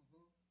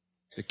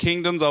 The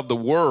kingdoms of the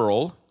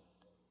world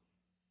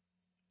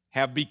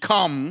have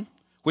become,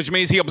 which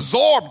means he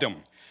absorbed them.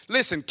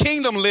 Listen,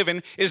 kingdom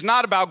living is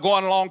not about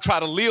going along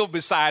trying to live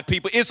beside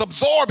people. It's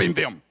absorbing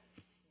them.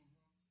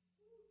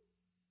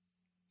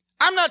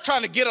 I'm not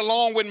trying to get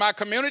along with my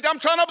community. I'm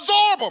trying to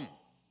absorb them.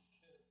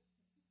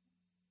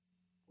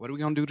 What are we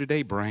going to do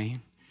today,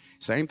 brain?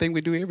 Same thing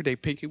we do every day,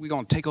 Pinky. We're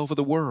going to take over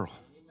the world.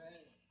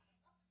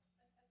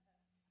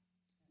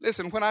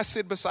 Listen, when I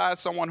sit beside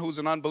someone who's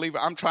an unbeliever,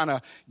 I'm trying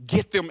to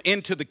get them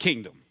into the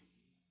kingdom.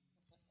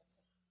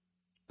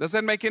 Does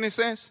that make any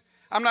sense?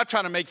 I'm not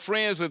trying to make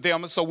friends with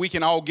them so we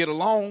can all get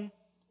along.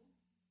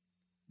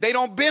 They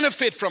don't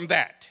benefit from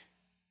that.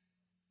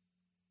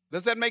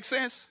 Does that make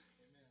sense?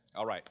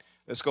 All right.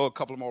 Let's go a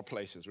couple more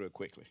places real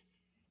quickly.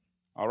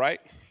 All right.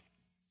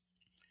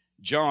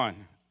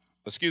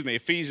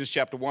 Ephesians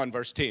chapter 1,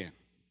 verse 10.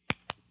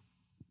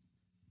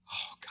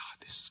 Oh, God,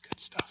 this is good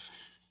stuff.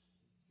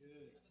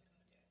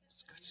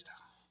 It's good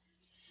stuff.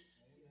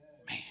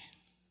 Man.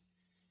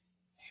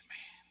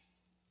 Amen.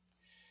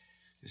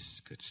 This is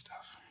good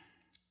stuff.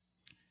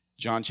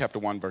 John chapter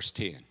 1, verse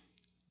 10.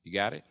 You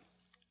got it?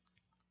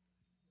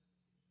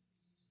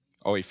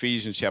 Oh,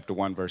 Ephesians chapter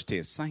 1, verse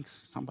 10. Thanks.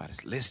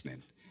 Somebody's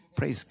listening.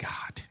 Praise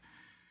God.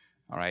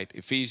 All right.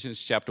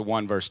 Ephesians chapter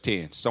 1, verse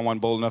 10. Someone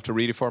bold enough to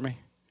read it for me?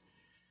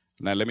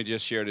 Now, let me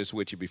just share this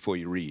with you before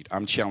you read.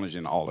 I'm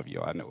challenging all of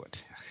you. I know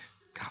it.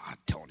 God,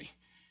 Tony.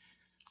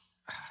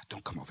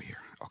 Don't come over here.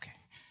 Okay.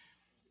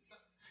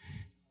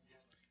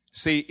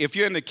 See, if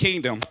you're in the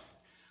kingdom,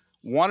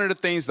 one of the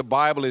things the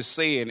Bible is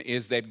saying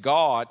is that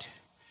God,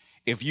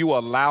 if you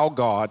allow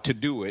God to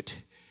do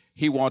it,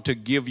 he wants to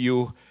give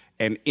you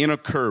an inner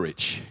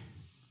courage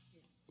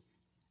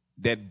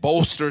that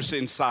bolsters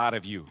inside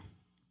of you,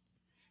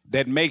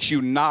 that makes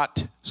you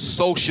not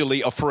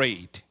socially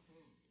afraid.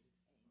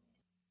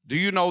 Do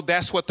you know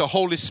that's what the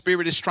Holy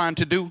Spirit is trying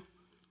to do?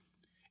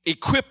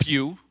 Equip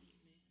you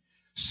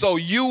so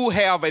you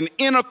have an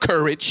inner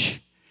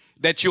courage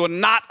that you're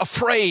not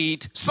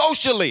afraid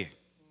socially.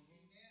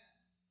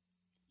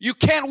 You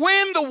can't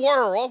win the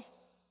world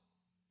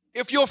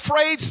if you're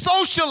afraid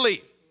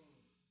socially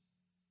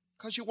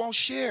because you won't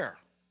share.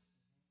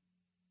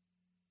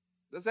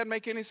 Does that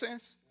make any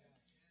sense?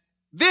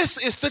 This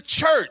is the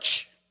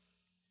church,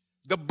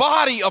 the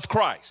body of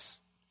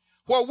Christ,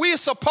 where we're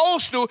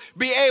supposed to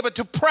be able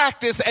to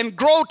practice and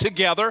grow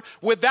together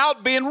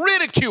without being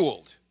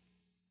ridiculed.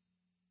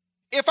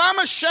 If I'm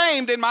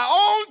ashamed in my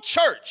own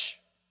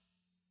church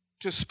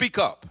to speak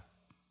up,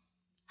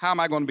 how am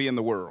I going to be in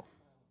the world?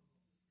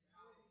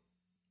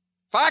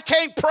 If I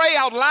can't pray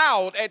out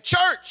loud at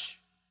church,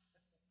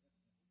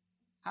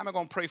 how am I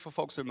going to pray for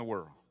folks in the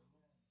world?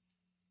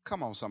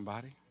 Come on,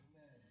 somebody.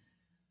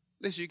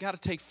 Listen, you got to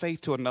take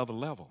faith to another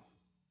level.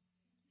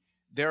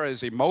 There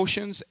is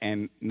emotions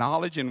and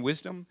knowledge and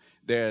wisdom.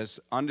 There's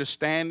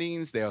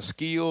understandings. There are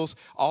skills.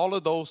 All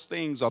of those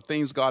things are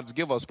things God's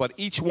give us, but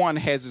each one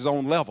has his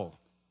own level.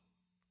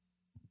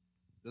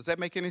 Does that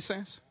make any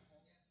sense?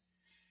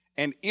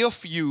 And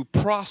if you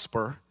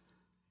prosper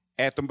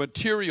at the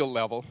material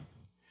level,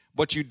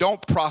 but you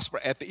don't prosper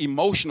at the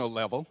emotional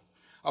level,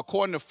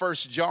 according to 1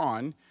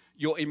 John,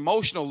 your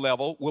emotional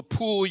level will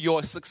pull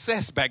your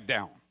success back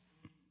down.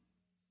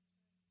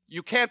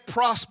 You can't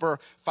prosper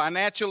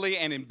financially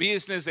and in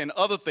business and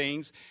other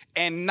things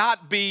and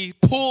not be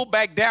pulled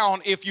back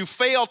down if you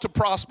fail to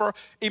prosper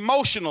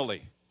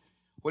emotionally.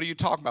 What are you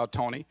talking about,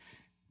 Tony?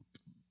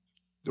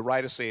 The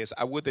writer says,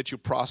 I would that you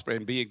prosper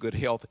and be in good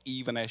health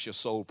even as your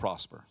soul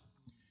prosper.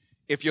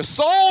 If your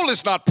soul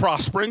is not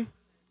prospering,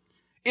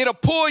 it'll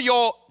pull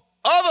your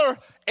other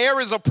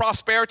areas of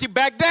prosperity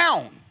back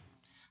down.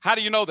 How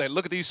do you know that?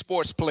 Look at these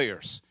sports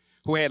players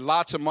who had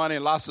lots of money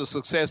and lots of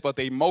success, but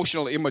the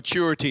emotional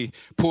immaturity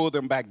pulled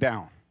them back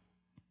down.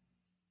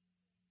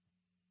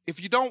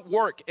 If you don't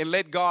work and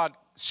let God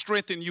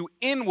strengthen you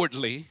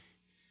inwardly,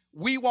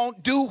 we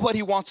won't do what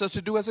he wants us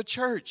to do as a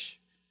church.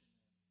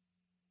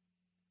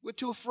 We're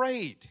too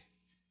afraid,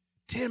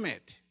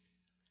 timid.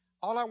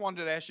 All I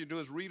wanted to ask you to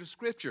do is read a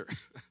scripture.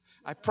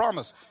 I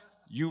promise.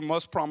 You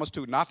must promise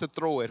to not to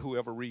throw at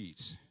whoever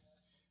reads.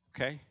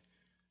 Okay?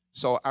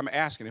 So I'm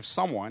asking if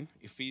someone,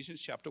 Ephesians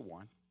chapter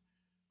 1,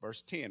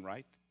 verse 10,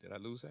 right? Did I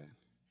lose that?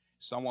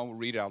 Someone will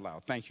read it out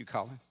loud. Thank you,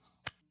 Colin.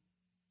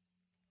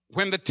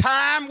 When the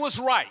time was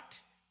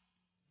right,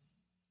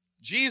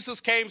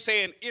 Jesus came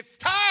saying, it's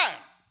time.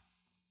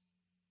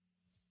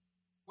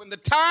 When the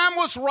time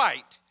was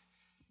right,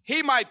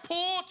 he might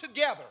pull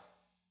together.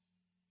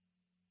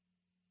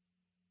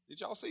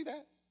 Did y'all see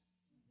that?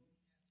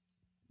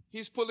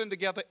 He's pulling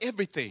together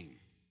everything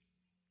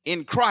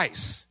in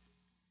Christ.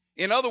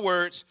 In other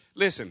words,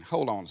 listen,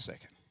 hold on a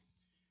second.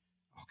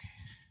 Okay.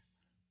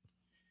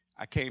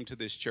 I came to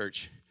this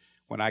church.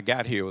 When I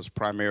got here, it was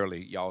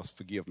primarily, y'all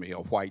forgive me, a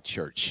white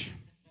church.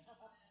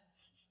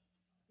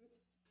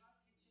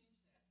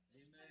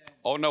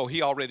 Oh, no,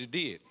 he already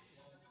did.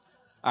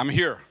 I'm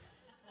here.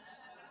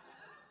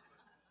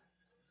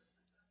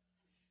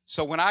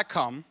 So when I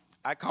come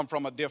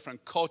from a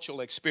different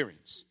cultural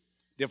experience,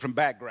 different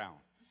background.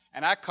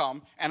 And I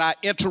come and I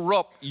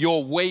interrupt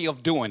your way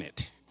of doing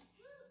it.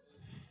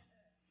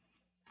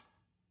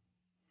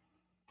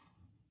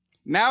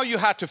 Now you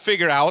have to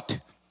figure out,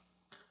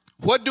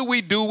 what do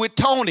we do with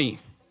Tony?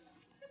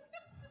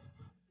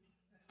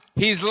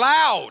 He's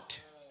loud.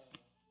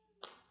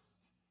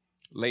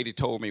 Lady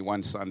told me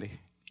one Sunday,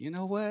 you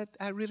know what?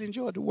 I really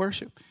enjoyed the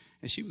worship.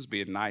 And she was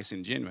being nice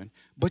and genuine.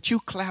 But you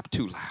clap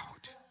too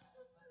loud.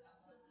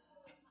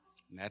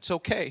 And that's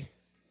okay.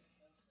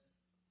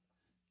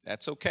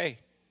 That's okay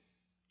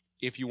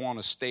if you want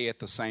to stay at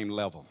the same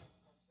level.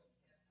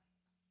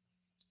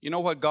 You know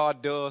what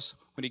God does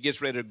when he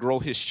gets ready to grow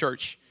his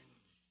church?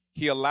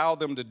 He allowed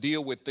them to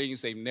deal with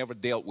things they've never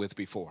dealt with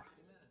before.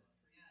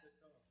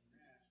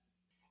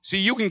 See,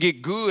 you can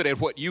get good at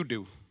what you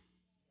do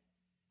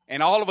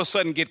and all of a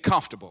sudden get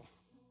comfortable.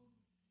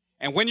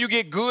 And when you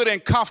get good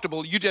and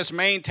comfortable, you just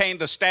maintain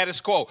the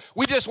status quo.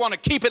 We just want to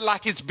keep it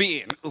like it's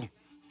been.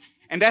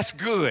 And that's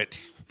good.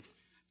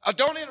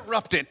 Don't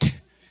interrupt it.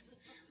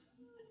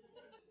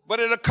 But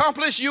it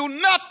accomplishes you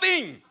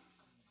nothing.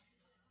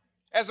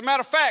 As a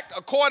matter of fact,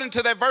 according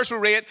to that verse we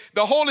read,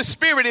 the Holy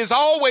Spirit is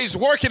always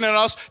working in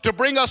us to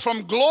bring us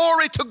from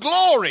glory to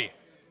glory.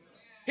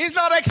 He's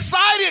not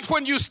excited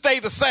when you stay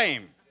the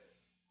same.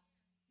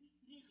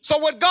 So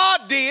what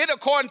God did,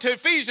 according to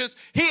Ephesians,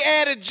 he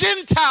added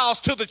Gentiles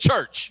to the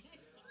church.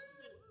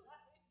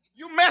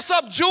 You mess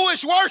up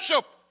Jewish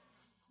worship.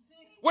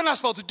 We're not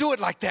supposed to do it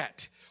like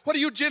that. What are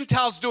you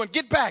Gentiles doing?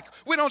 Get back.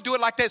 We don't do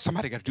it like that.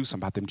 Somebody got to do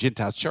something about them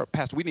Gentiles. Church,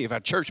 Pastor, we need to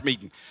have a church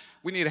meeting.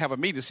 We need to have a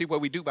meeting to see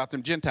what we do about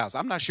them Gentiles.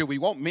 I'm not sure we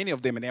want many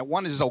of them in there.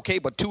 One is okay,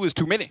 but two is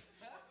too many.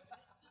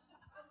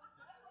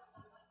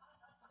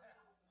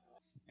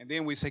 And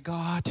then we say,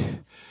 God,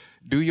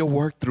 do your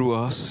work through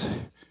us.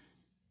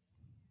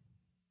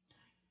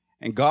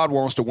 And God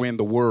wants to win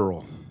the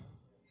world.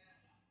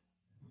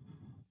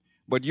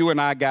 But you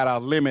and I got our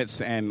limits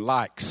and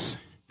likes.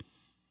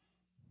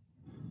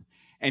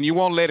 And you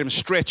won't let him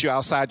stretch you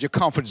outside your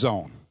comfort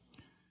zone.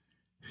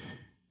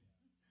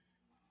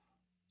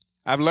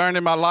 I've learned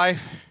in my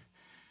life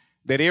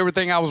that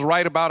everything I was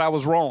right about, I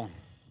was wrong.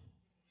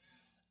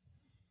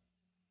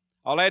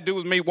 All I had to do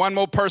was meet one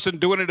more person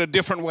doing it a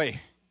different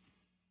way.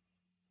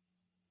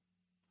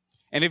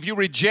 And if you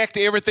reject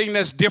everything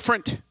that's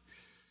different,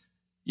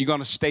 you're going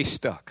to stay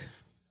stuck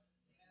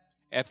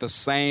at the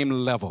same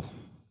level.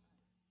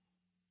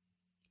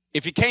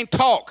 If you can't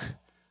talk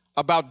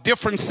about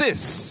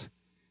differences,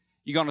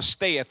 you're going to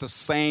stay at the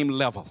same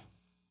level.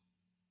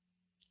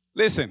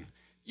 Listen,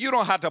 you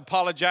don't have to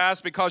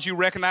apologize because you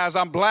recognize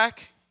I'm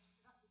black.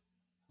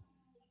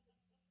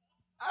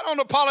 I don't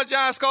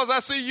apologize because I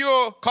see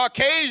you're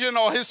Caucasian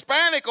or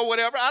Hispanic or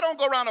whatever. I don't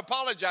go around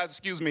apologize.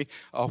 Excuse me,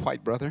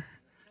 white brother.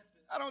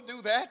 I don't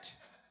do that.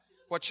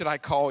 What should I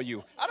call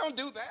you? I don't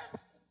do that.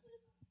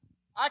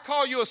 I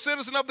call you a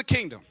citizen of the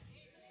kingdom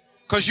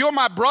because you're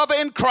my brother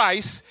in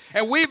Christ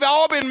and we've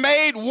all been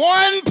made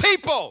one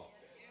people.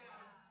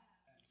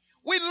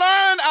 We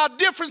learn our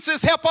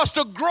differences help us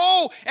to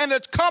grow and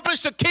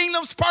accomplish the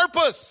kingdom's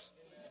purpose.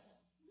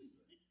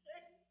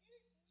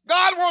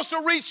 God wants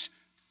to reach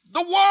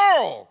the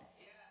world.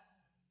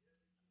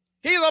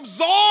 He's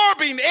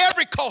absorbing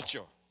every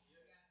culture,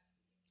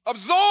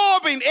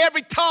 absorbing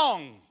every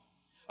tongue,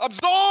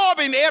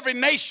 absorbing every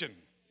nation.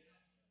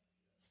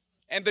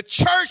 And the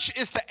church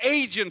is the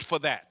agent for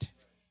that.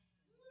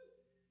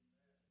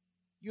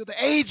 You're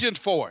the agent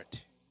for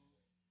it.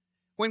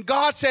 When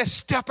God says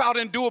step out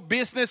and do a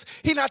business,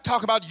 he's not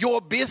talking about your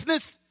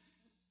business.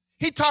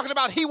 He's talking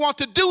about he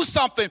wants to do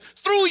something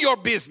through your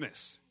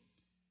business.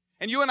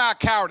 And you and I are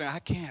cowarding. I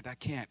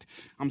can't.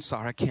 I'm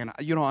sorry, I can't.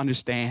 You don't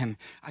understand.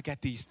 I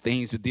got these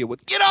things to deal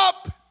with. Get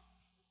up.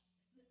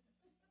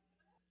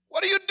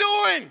 What are you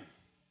doing?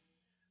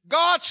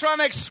 God's trying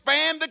to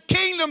expand the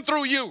kingdom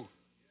through you.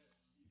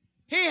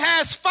 He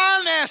has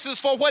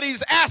finances for what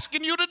he's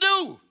asking you to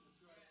do.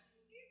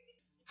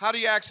 How do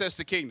you access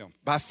the kingdom?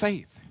 By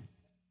faith.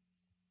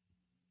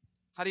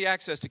 How do you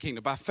access the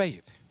kingdom? By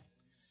faith.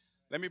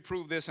 Let me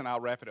prove this and I'll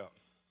wrap it up.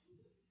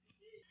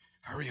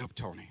 Hurry up,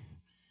 Tony.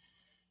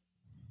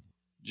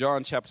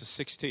 John chapter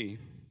 16,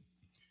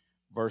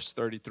 verse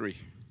 33.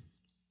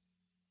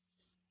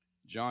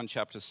 John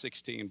chapter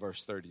 16,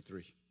 verse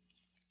 33.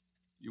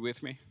 You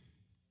with me?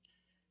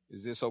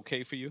 Is this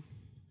okay for you?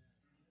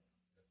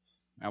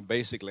 Now,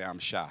 basically, I'm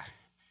shy.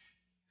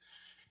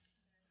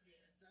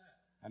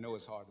 I know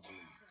it's hard to believe.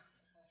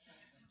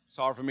 It's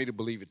hard for me to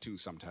believe it too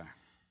sometimes.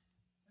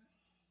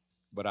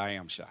 But I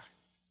am shy.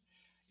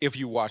 If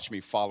you watch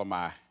me follow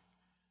my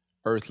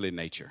earthly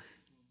nature.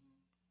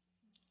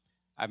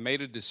 I've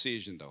made a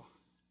decision, though.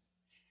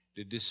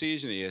 The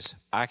decision is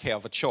I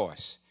have a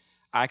choice.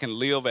 I can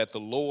live at the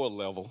lower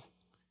level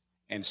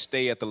and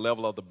stay at the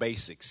level of the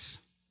basics.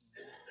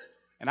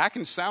 And I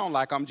can sound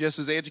like I'm just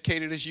as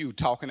educated as you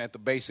talking at the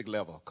basic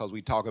level because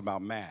we talk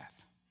about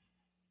math.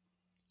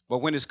 But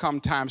when it's come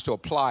times to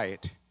apply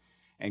it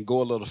and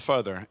go a little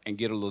further and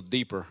get a little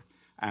deeper,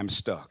 I'm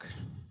stuck.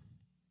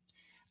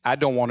 I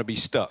don't want to be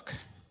stuck.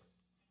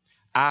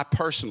 I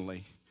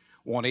personally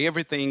want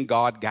everything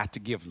God got to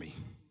give me.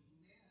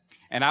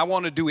 And I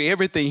want to do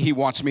everything he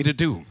wants me to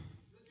do.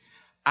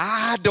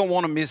 I don't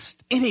want to miss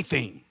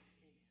anything.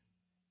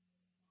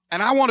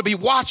 And I want to be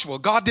watchful.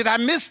 God, did I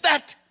miss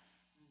that?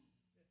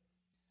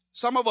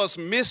 Some of us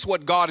miss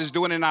what God is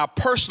doing in our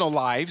personal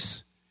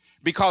lives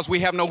because we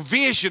have no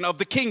vision of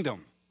the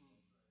kingdom.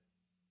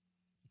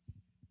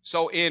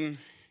 So in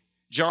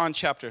John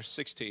chapter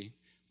 16,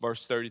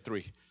 verse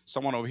 33,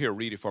 someone over here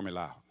read it for me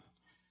loud.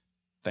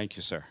 Thank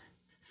you, sir.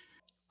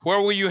 Where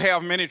will you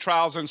have many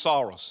trials and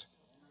sorrows?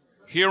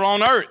 Here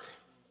on earth.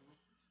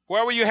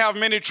 Where will you have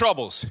many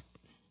troubles?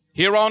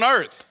 Here on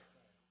earth.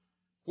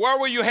 Where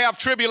will you have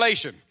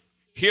tribulation?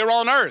 Here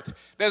on earth.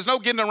 There's no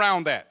getting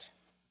around that.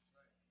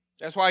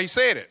 That's why he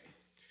said it.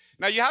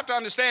 Now you have to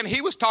understand,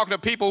 he was talking to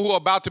people who are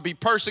about to be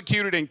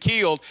persecuted and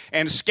killed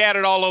and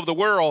scattered all over the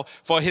world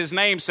for his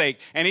name's sake.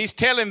 And he's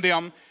telling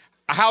them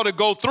how to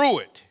go through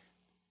it.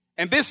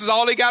 And this is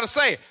all he got to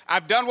say.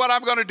 I've done what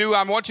I'm going to do.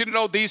 I want you to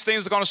know these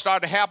things are going to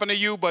start to happen to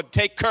you, but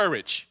take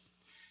courage.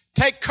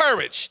 Take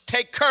courage.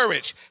 Take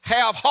courage.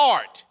 Have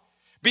heart.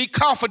 Be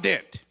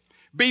confident.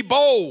 Be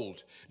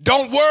bold.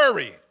 Don't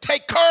worry.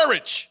 Take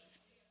courage.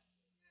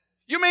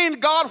 You mean,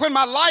 God, when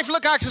my life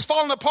looks like it's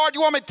falling apart,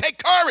 you want me to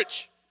take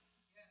courage?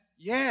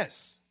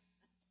 Yes.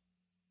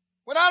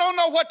 When I don't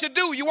know what to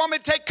do, you want me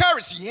to take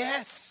courage?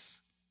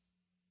 Yes.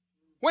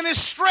 When it's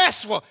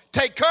stressful,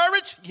 take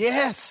courage?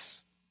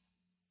 Yes.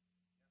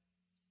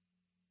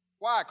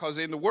 Why? Because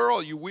in the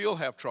world, you will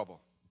have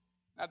trouble.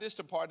 Now, this is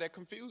the part that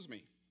confused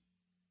me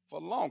for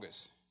the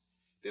longest.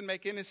 Didn't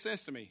make any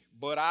sense to me.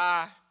 But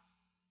I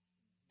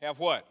have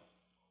what?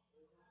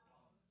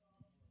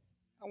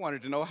 I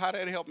wanted to know how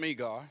that helped me,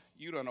 God.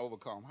 You done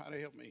overcome. How that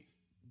help me?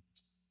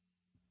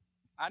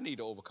 I need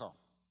to overcome.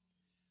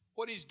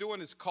 What he's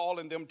doing is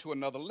calling them to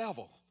another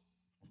level.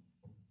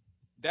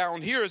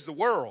 Down here is the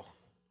world.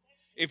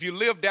 If you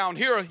live down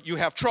here, you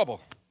have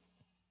trouble.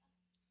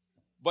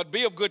 But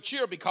be of good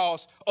cheer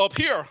because up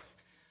here,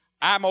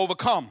 I'm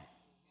overcome.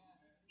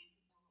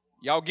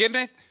 Y'all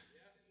getting it?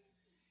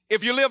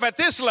 If you live at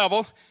this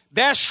level,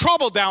 there's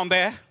trouble down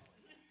there,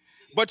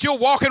 but you're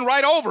walking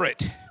right over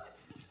it.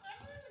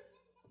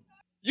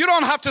 You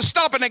don't have to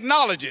stop and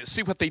acknowledge it.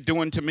 See what they're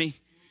doing to me?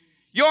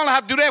 You only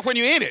have to do that when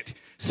you're in it.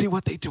 See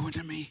what they're doing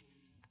to me?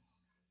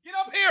 Get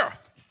up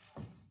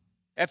here.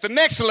 At the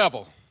next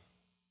level,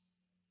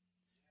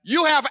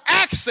 you have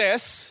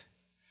access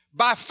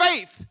by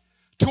faith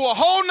to a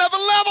whole nother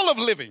level of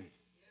living.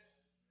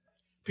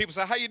 People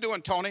say, how you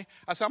doing, Tony?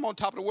 I say, I'm on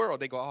top of the world.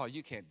 They go, oh,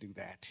 you can't do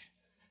that.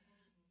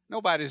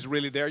 Nobody's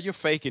really there. You're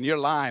faking. You're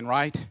lying,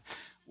 right?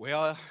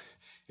 Well,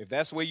 if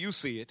that's the way you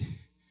see it,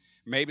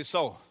 maybe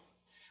so.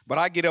 But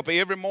I get up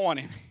every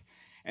morning,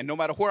 and no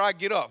matter where I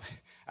get up,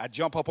 I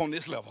jump up on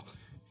this level.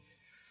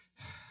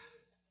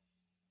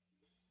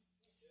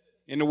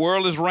 In the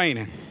world it's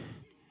raining,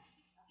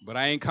 but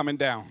I ain't coming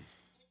down.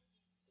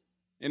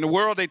 In the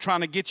world they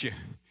trying to get you,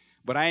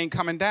 but I ain't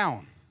coming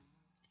down.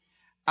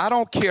 I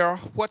don't care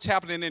what's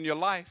happening in your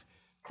life.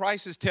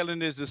 Christ is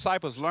telling his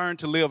disciples, learn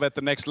to live at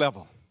the next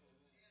level.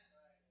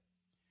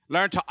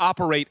 Learn to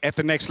operate at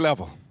the next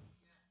level.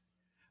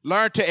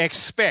 Learn to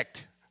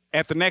expect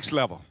at the next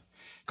level.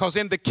 Because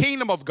in the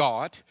kingdom of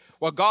God,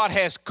 where God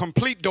has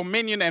complete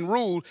dominion and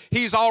rule,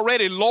 he's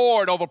already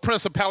Lord over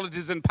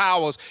principalities and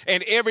powers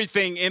and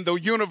everything in the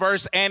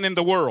universe and in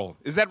the world.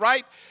 Is that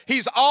right?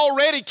 He's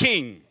already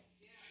king.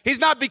 He's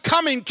not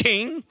becoming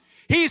king.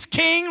 He's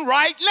king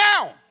right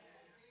now.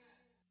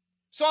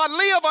 So I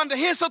live under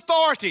his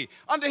authority,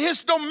 under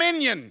his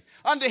dominion,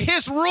 under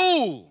his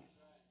rule.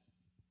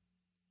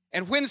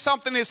 And when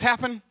something has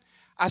happened,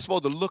 I'm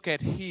supposed to look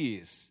at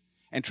his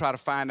and try to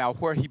find out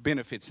where he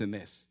benefits in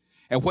this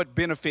and what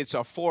benefits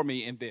are for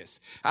me in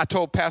this. I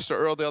told Pastor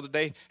Earl the other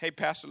day, hey,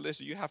 Pastor,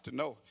 listen, you have to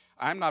know,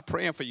 I'm not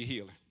praying for your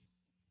healing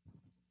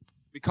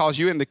because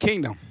you're in the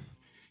kingdom.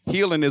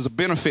 Healing is a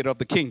benefit of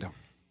the kingdom.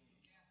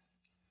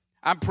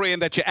 I'm praying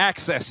that you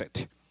access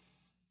it.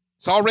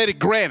 It's already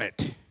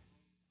granted.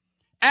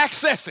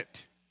 Access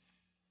it.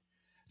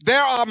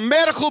 There are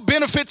medical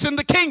benefits in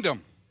the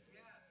kingdom.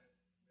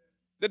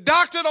 The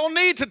doctor don't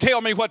need to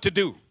tell me what to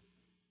do.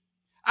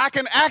 I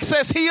can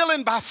access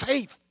healing by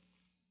faith.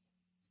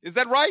 Is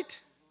that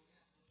right?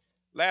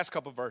 Last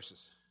couple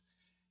verses.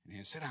 And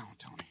then sit down,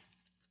 Tony.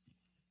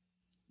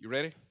 You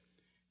ready?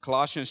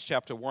 Colossians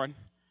chapter 1,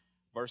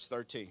 verse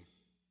 13.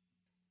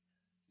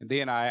 And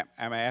then I'm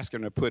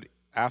asking to put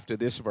after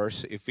this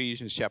verse,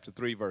 Ephesians chapter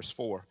 3, verse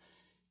 4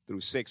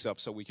 through 6 up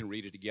so we can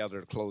read it together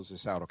to close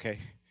this out, okay?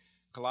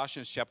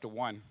 Colossians chapter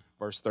 1,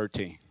 verse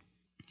 13.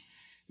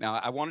 Now,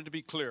 I wanted to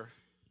be clear.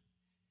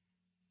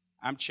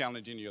 I'm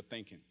challenging your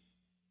thinking.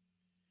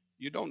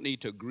 You don't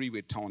need to agree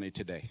with Tony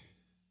today.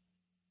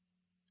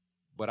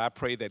 But I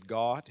pray that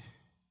God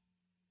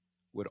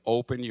would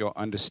open your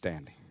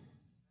understanding.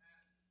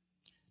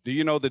 Do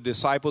you know the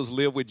disciples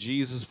lived with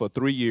Jesus for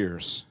 3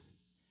 years?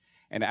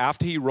 And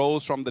after he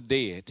rose from the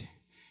dead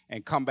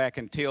and come back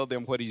and tell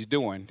them what he's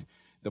doing,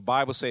 the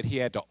Bible said he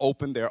had to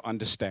open their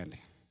understanding.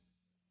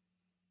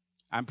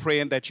 I'm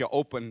praying that your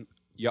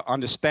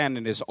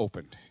understanding is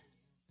opened.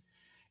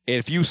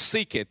 If you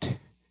seek it,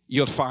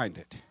 you'll find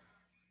it.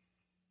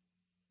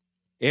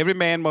 Every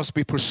man must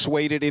be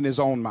persuaded in his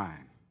own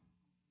mind.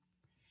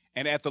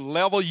 And at the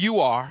level you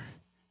are,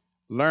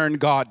 learn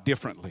God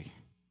differently.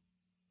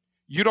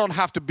 You don't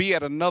have to be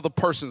at another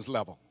person's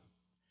level,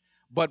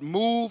 but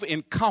move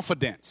in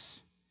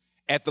confidence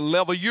at the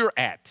level you're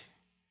at.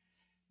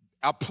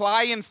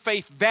 Applying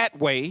faith that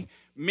way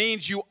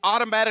means you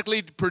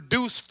automatically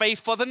produce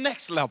faith for the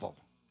next level.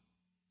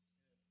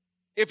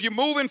 If you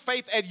move in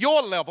faith at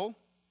your level,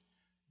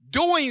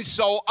 doing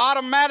so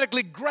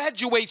automatically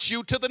graduates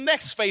you to the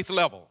next faith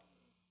level.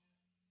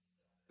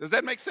 Does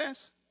that make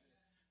sense?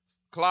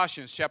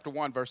 Colossians chapter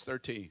 1, verse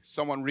 13.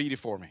 Someone read it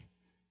for me.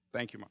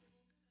 Thank you, Mark.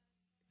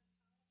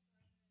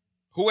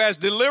 Who has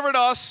delivered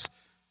us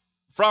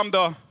from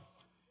the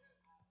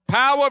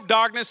power of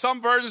darkness.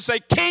 Some versions say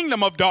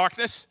kingdom of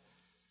darkness.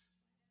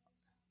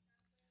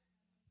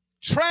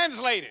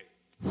 Translated.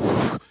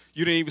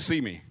 You didn't even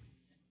see me.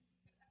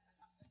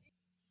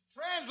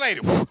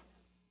 Translated.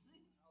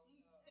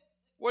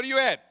 Where are you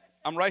at?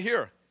 I'm right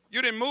here.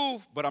 You didn't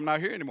move, but I'm not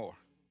here anymore.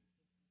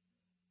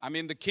 I'm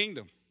in the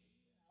kingdom.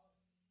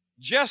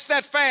 Just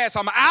that fast,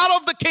 I'm out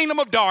of the kingdom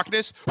of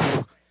darkness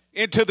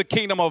into the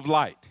kingdom of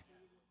light.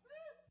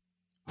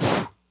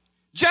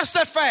 Just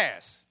that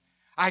fast.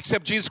 I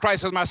accept Jesus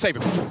Christ as my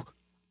Savior.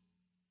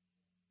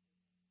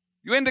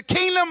 You're in the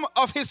kingdom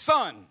of his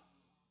Son,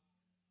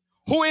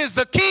 who is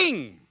the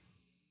King,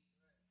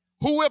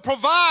 who will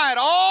provide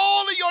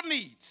all of your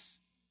needs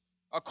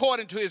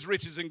according to his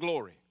riches and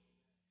glory.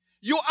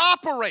 You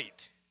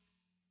operate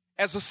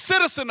as a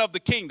citizen of the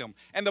kingdom.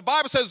 And the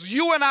Bible says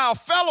you and I are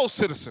fellow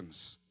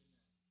citizens.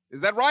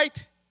 Is that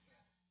right?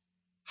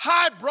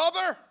 Hi,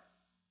 brother.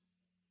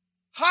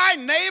 Hi,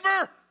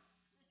 neighbor.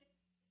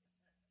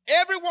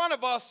 Every one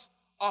of us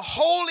are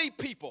holy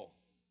people,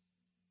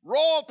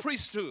 royal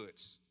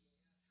priesthoods.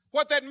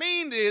 What that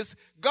means is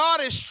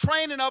God is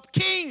training up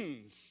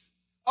kings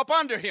up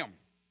under him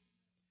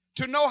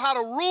to know how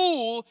to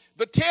rule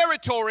the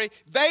territory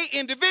they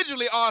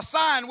individually are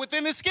assigned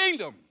within his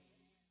kingdom.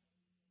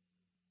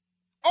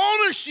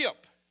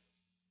 Ownership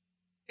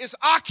is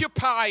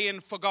occupying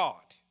for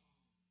God.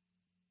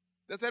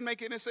 Does that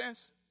make any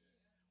sense?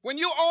 When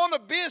you own a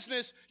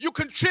business, you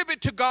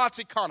contribute to God's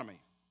economy.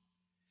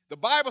 The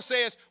Bible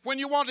says when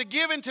you want to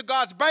give into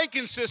God's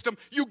banking system,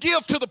 you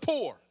give to the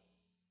poor.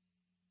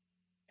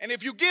 And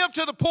if you give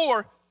to the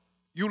poor,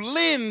 you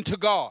lend to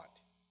God.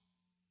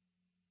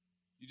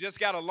 You just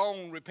got a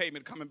loan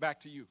repayment coming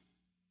back to you.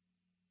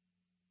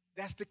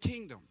 That's the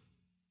kingdom.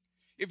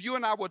 If you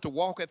and I were to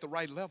walk at the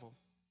right level,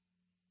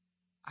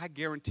 I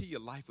guarantee your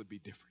life would be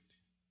different.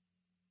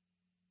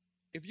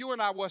 If you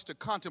and I was to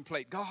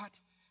contemplate, God,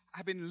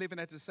 I've been living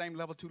at the same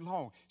level too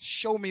long.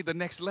 Show me the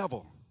next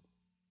level.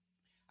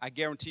 I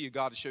guarantee you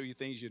God will show you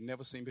things you've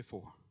never seen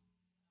before.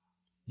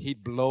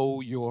 He'd blow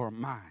your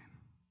mind.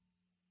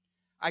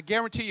 I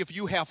guarantee you if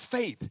you have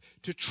faith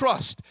to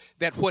trust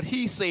that what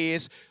he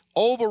says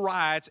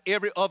overrides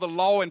every other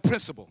law and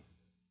principle,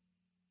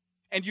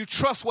 and you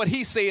trust what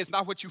he says,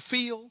 not what you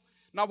feel,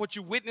 not what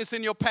you witnessed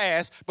in your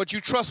past, but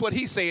you trust what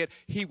he said,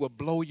 he will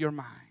blow your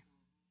mind.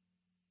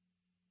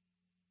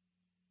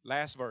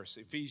 Last verse,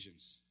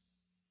 Ephesians.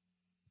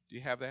 Do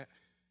you have that?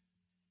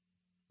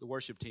 The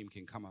worship team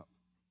can come up.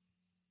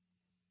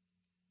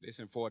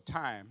 Listen, for a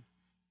time,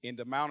 in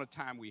the amount of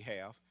time we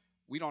have,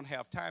 we don't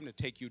have time to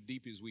take you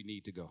deep as we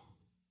need to go.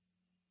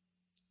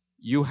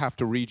 You have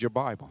to read your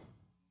Bible.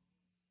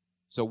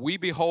 So we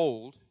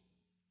behold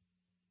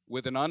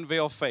with an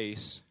unveiled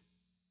face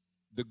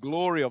the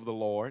glory of the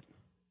Lord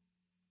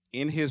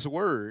in his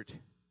word.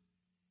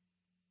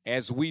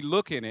 As we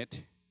look in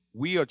it,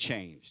 we are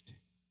changed.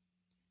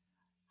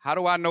 How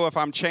do I know if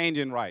I'm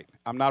changing right?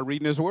 I'm not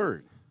reading his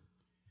word.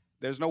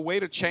 There's no way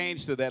to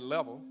change to that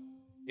level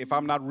if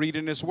I'm not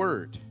reading his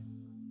word.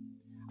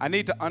 I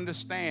need to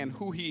understand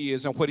who he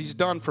is and what he's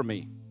done for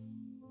me.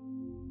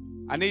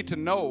 I need to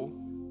know,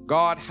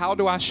 God, how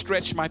do I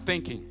stretch my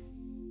thinking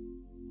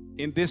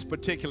in this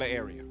particular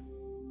area?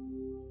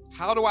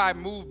 How do I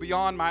move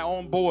beyond my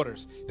own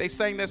borders? They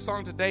sang that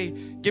song today,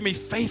 give me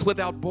faith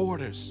without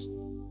borders.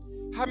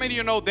 How many of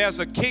you know there's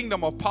a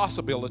kingdom of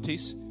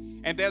possibilities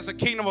and there's a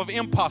kingdom of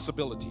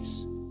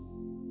impossibilities?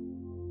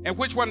 And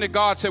which one did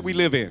God say we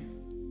live in?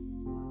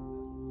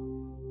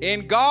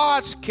 In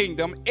God's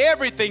kingdom,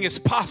 everything is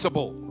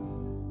possible.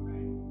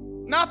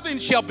 Nothing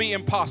shall be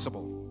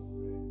impossible.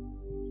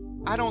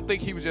 I don't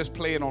think he was just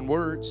playing on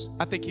words.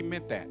 I think he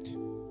meant that.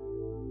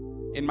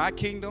 In my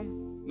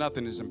kingdom,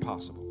 nothing is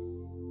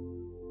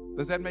impossible.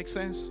 Does that make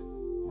sense?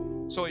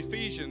 So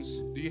Ephesians,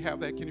 do you have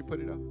that? Can you put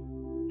it up?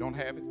 Don't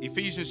have it?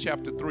 Ephesians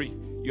chapter 3.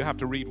 You have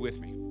to read with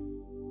me.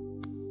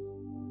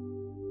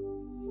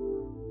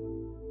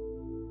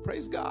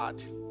 Praise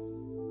God.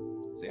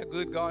 See how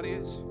good God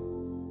is?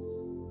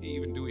 He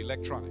even do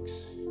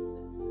electronics.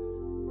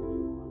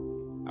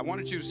 I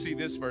wanted you to see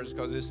this verse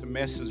because it's the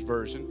Message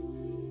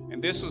version.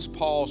 And this was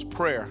Paul's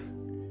prayer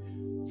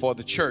for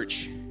the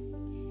church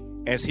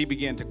as he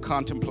began to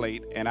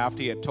contemplate and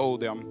after he had told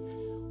them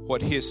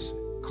what his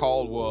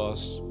call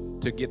was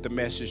to get the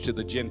message to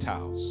the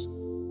Gentiles.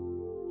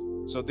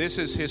 So this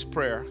is his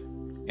prayer,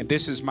 and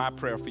this is my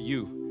prayer for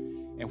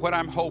you. And what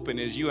I'm hoping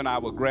is you and I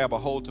will grab a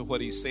hold of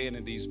what he's saying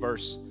in these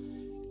verses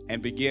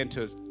and begin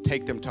to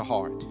take them to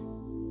heart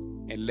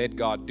and let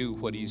God do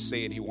what he's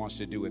saying he wants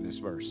to do in this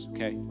verse,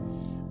 okay?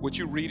 Would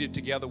you read it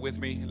together with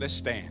me? Let's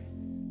stand.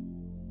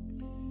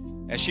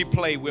 As she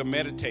played, we're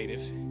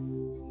meditative.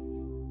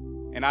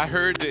 And I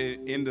heard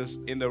in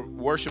the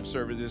worship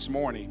service this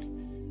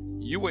morning,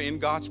 you were in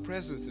God's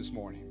presence this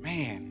morning.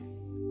 Man,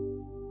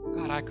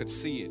 God, I could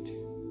see it.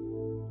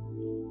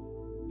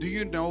 Do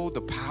you know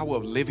the power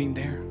of living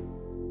there?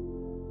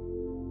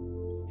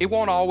 It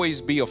won't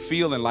always be a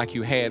feeling like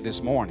you had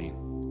this morning,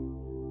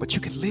 but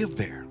you can live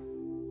there.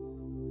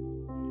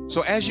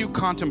 So as you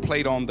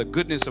contemplate on the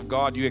goodness of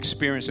God you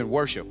experience in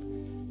worship,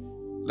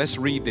 let's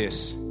read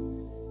this.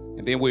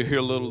 And then we'll hear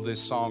a little of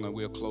this song and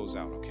we'll close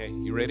out, okay?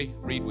 You ready?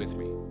 Read with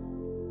me.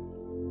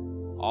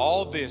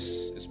 All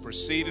this is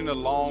proceeding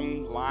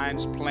along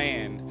lines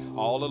planned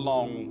all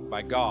along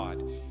by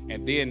God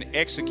and then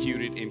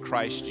executed in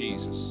Christ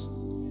Jesus.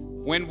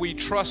 When we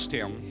trust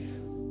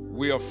him,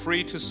 we are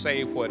free to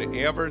say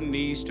whatever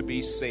needs to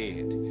be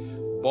said,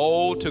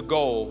 bold to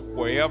go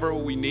wherever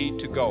we need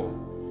to go.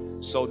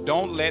 So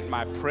don't let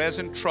my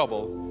present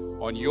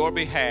trouble on your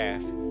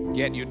behalf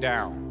get you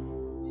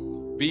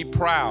down. Be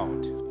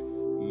proud.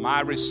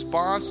 My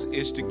response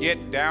is to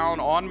get down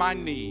on my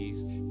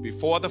knees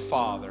before the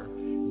Father,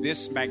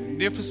 this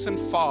magnificent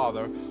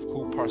Father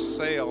who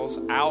parcels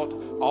out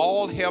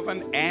all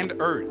heaven and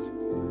earth.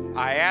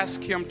 I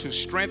ask him to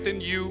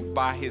strengthen you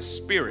by his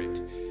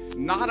Spirit,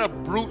 not a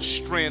brute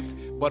strength,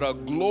 but a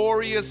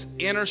glorious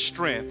inner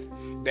strength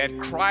that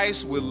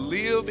Christ will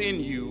live in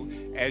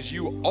you as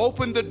you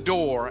open the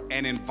door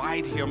and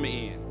invite him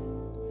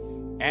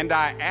in. And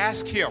I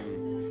ask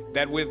him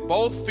that with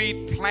both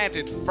feet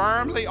planted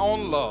firmly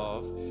on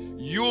love,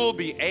 you'll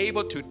be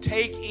able to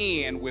take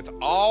in with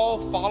all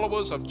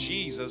followers of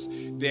Jesus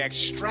the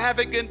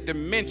extravagant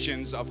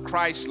dimensions of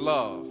Christ's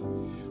love.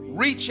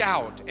 Reach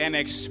out and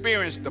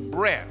experience the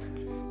breadth,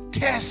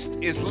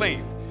 test its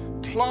length,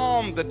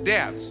 plumb the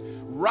depths,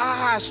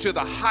 rise to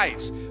the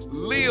heights,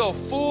 live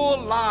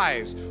full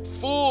lives,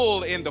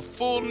 full in the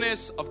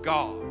fullness of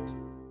God.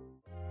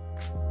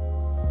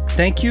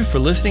 Thank you for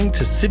listening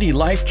to City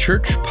Life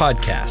Church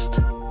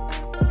Podcast.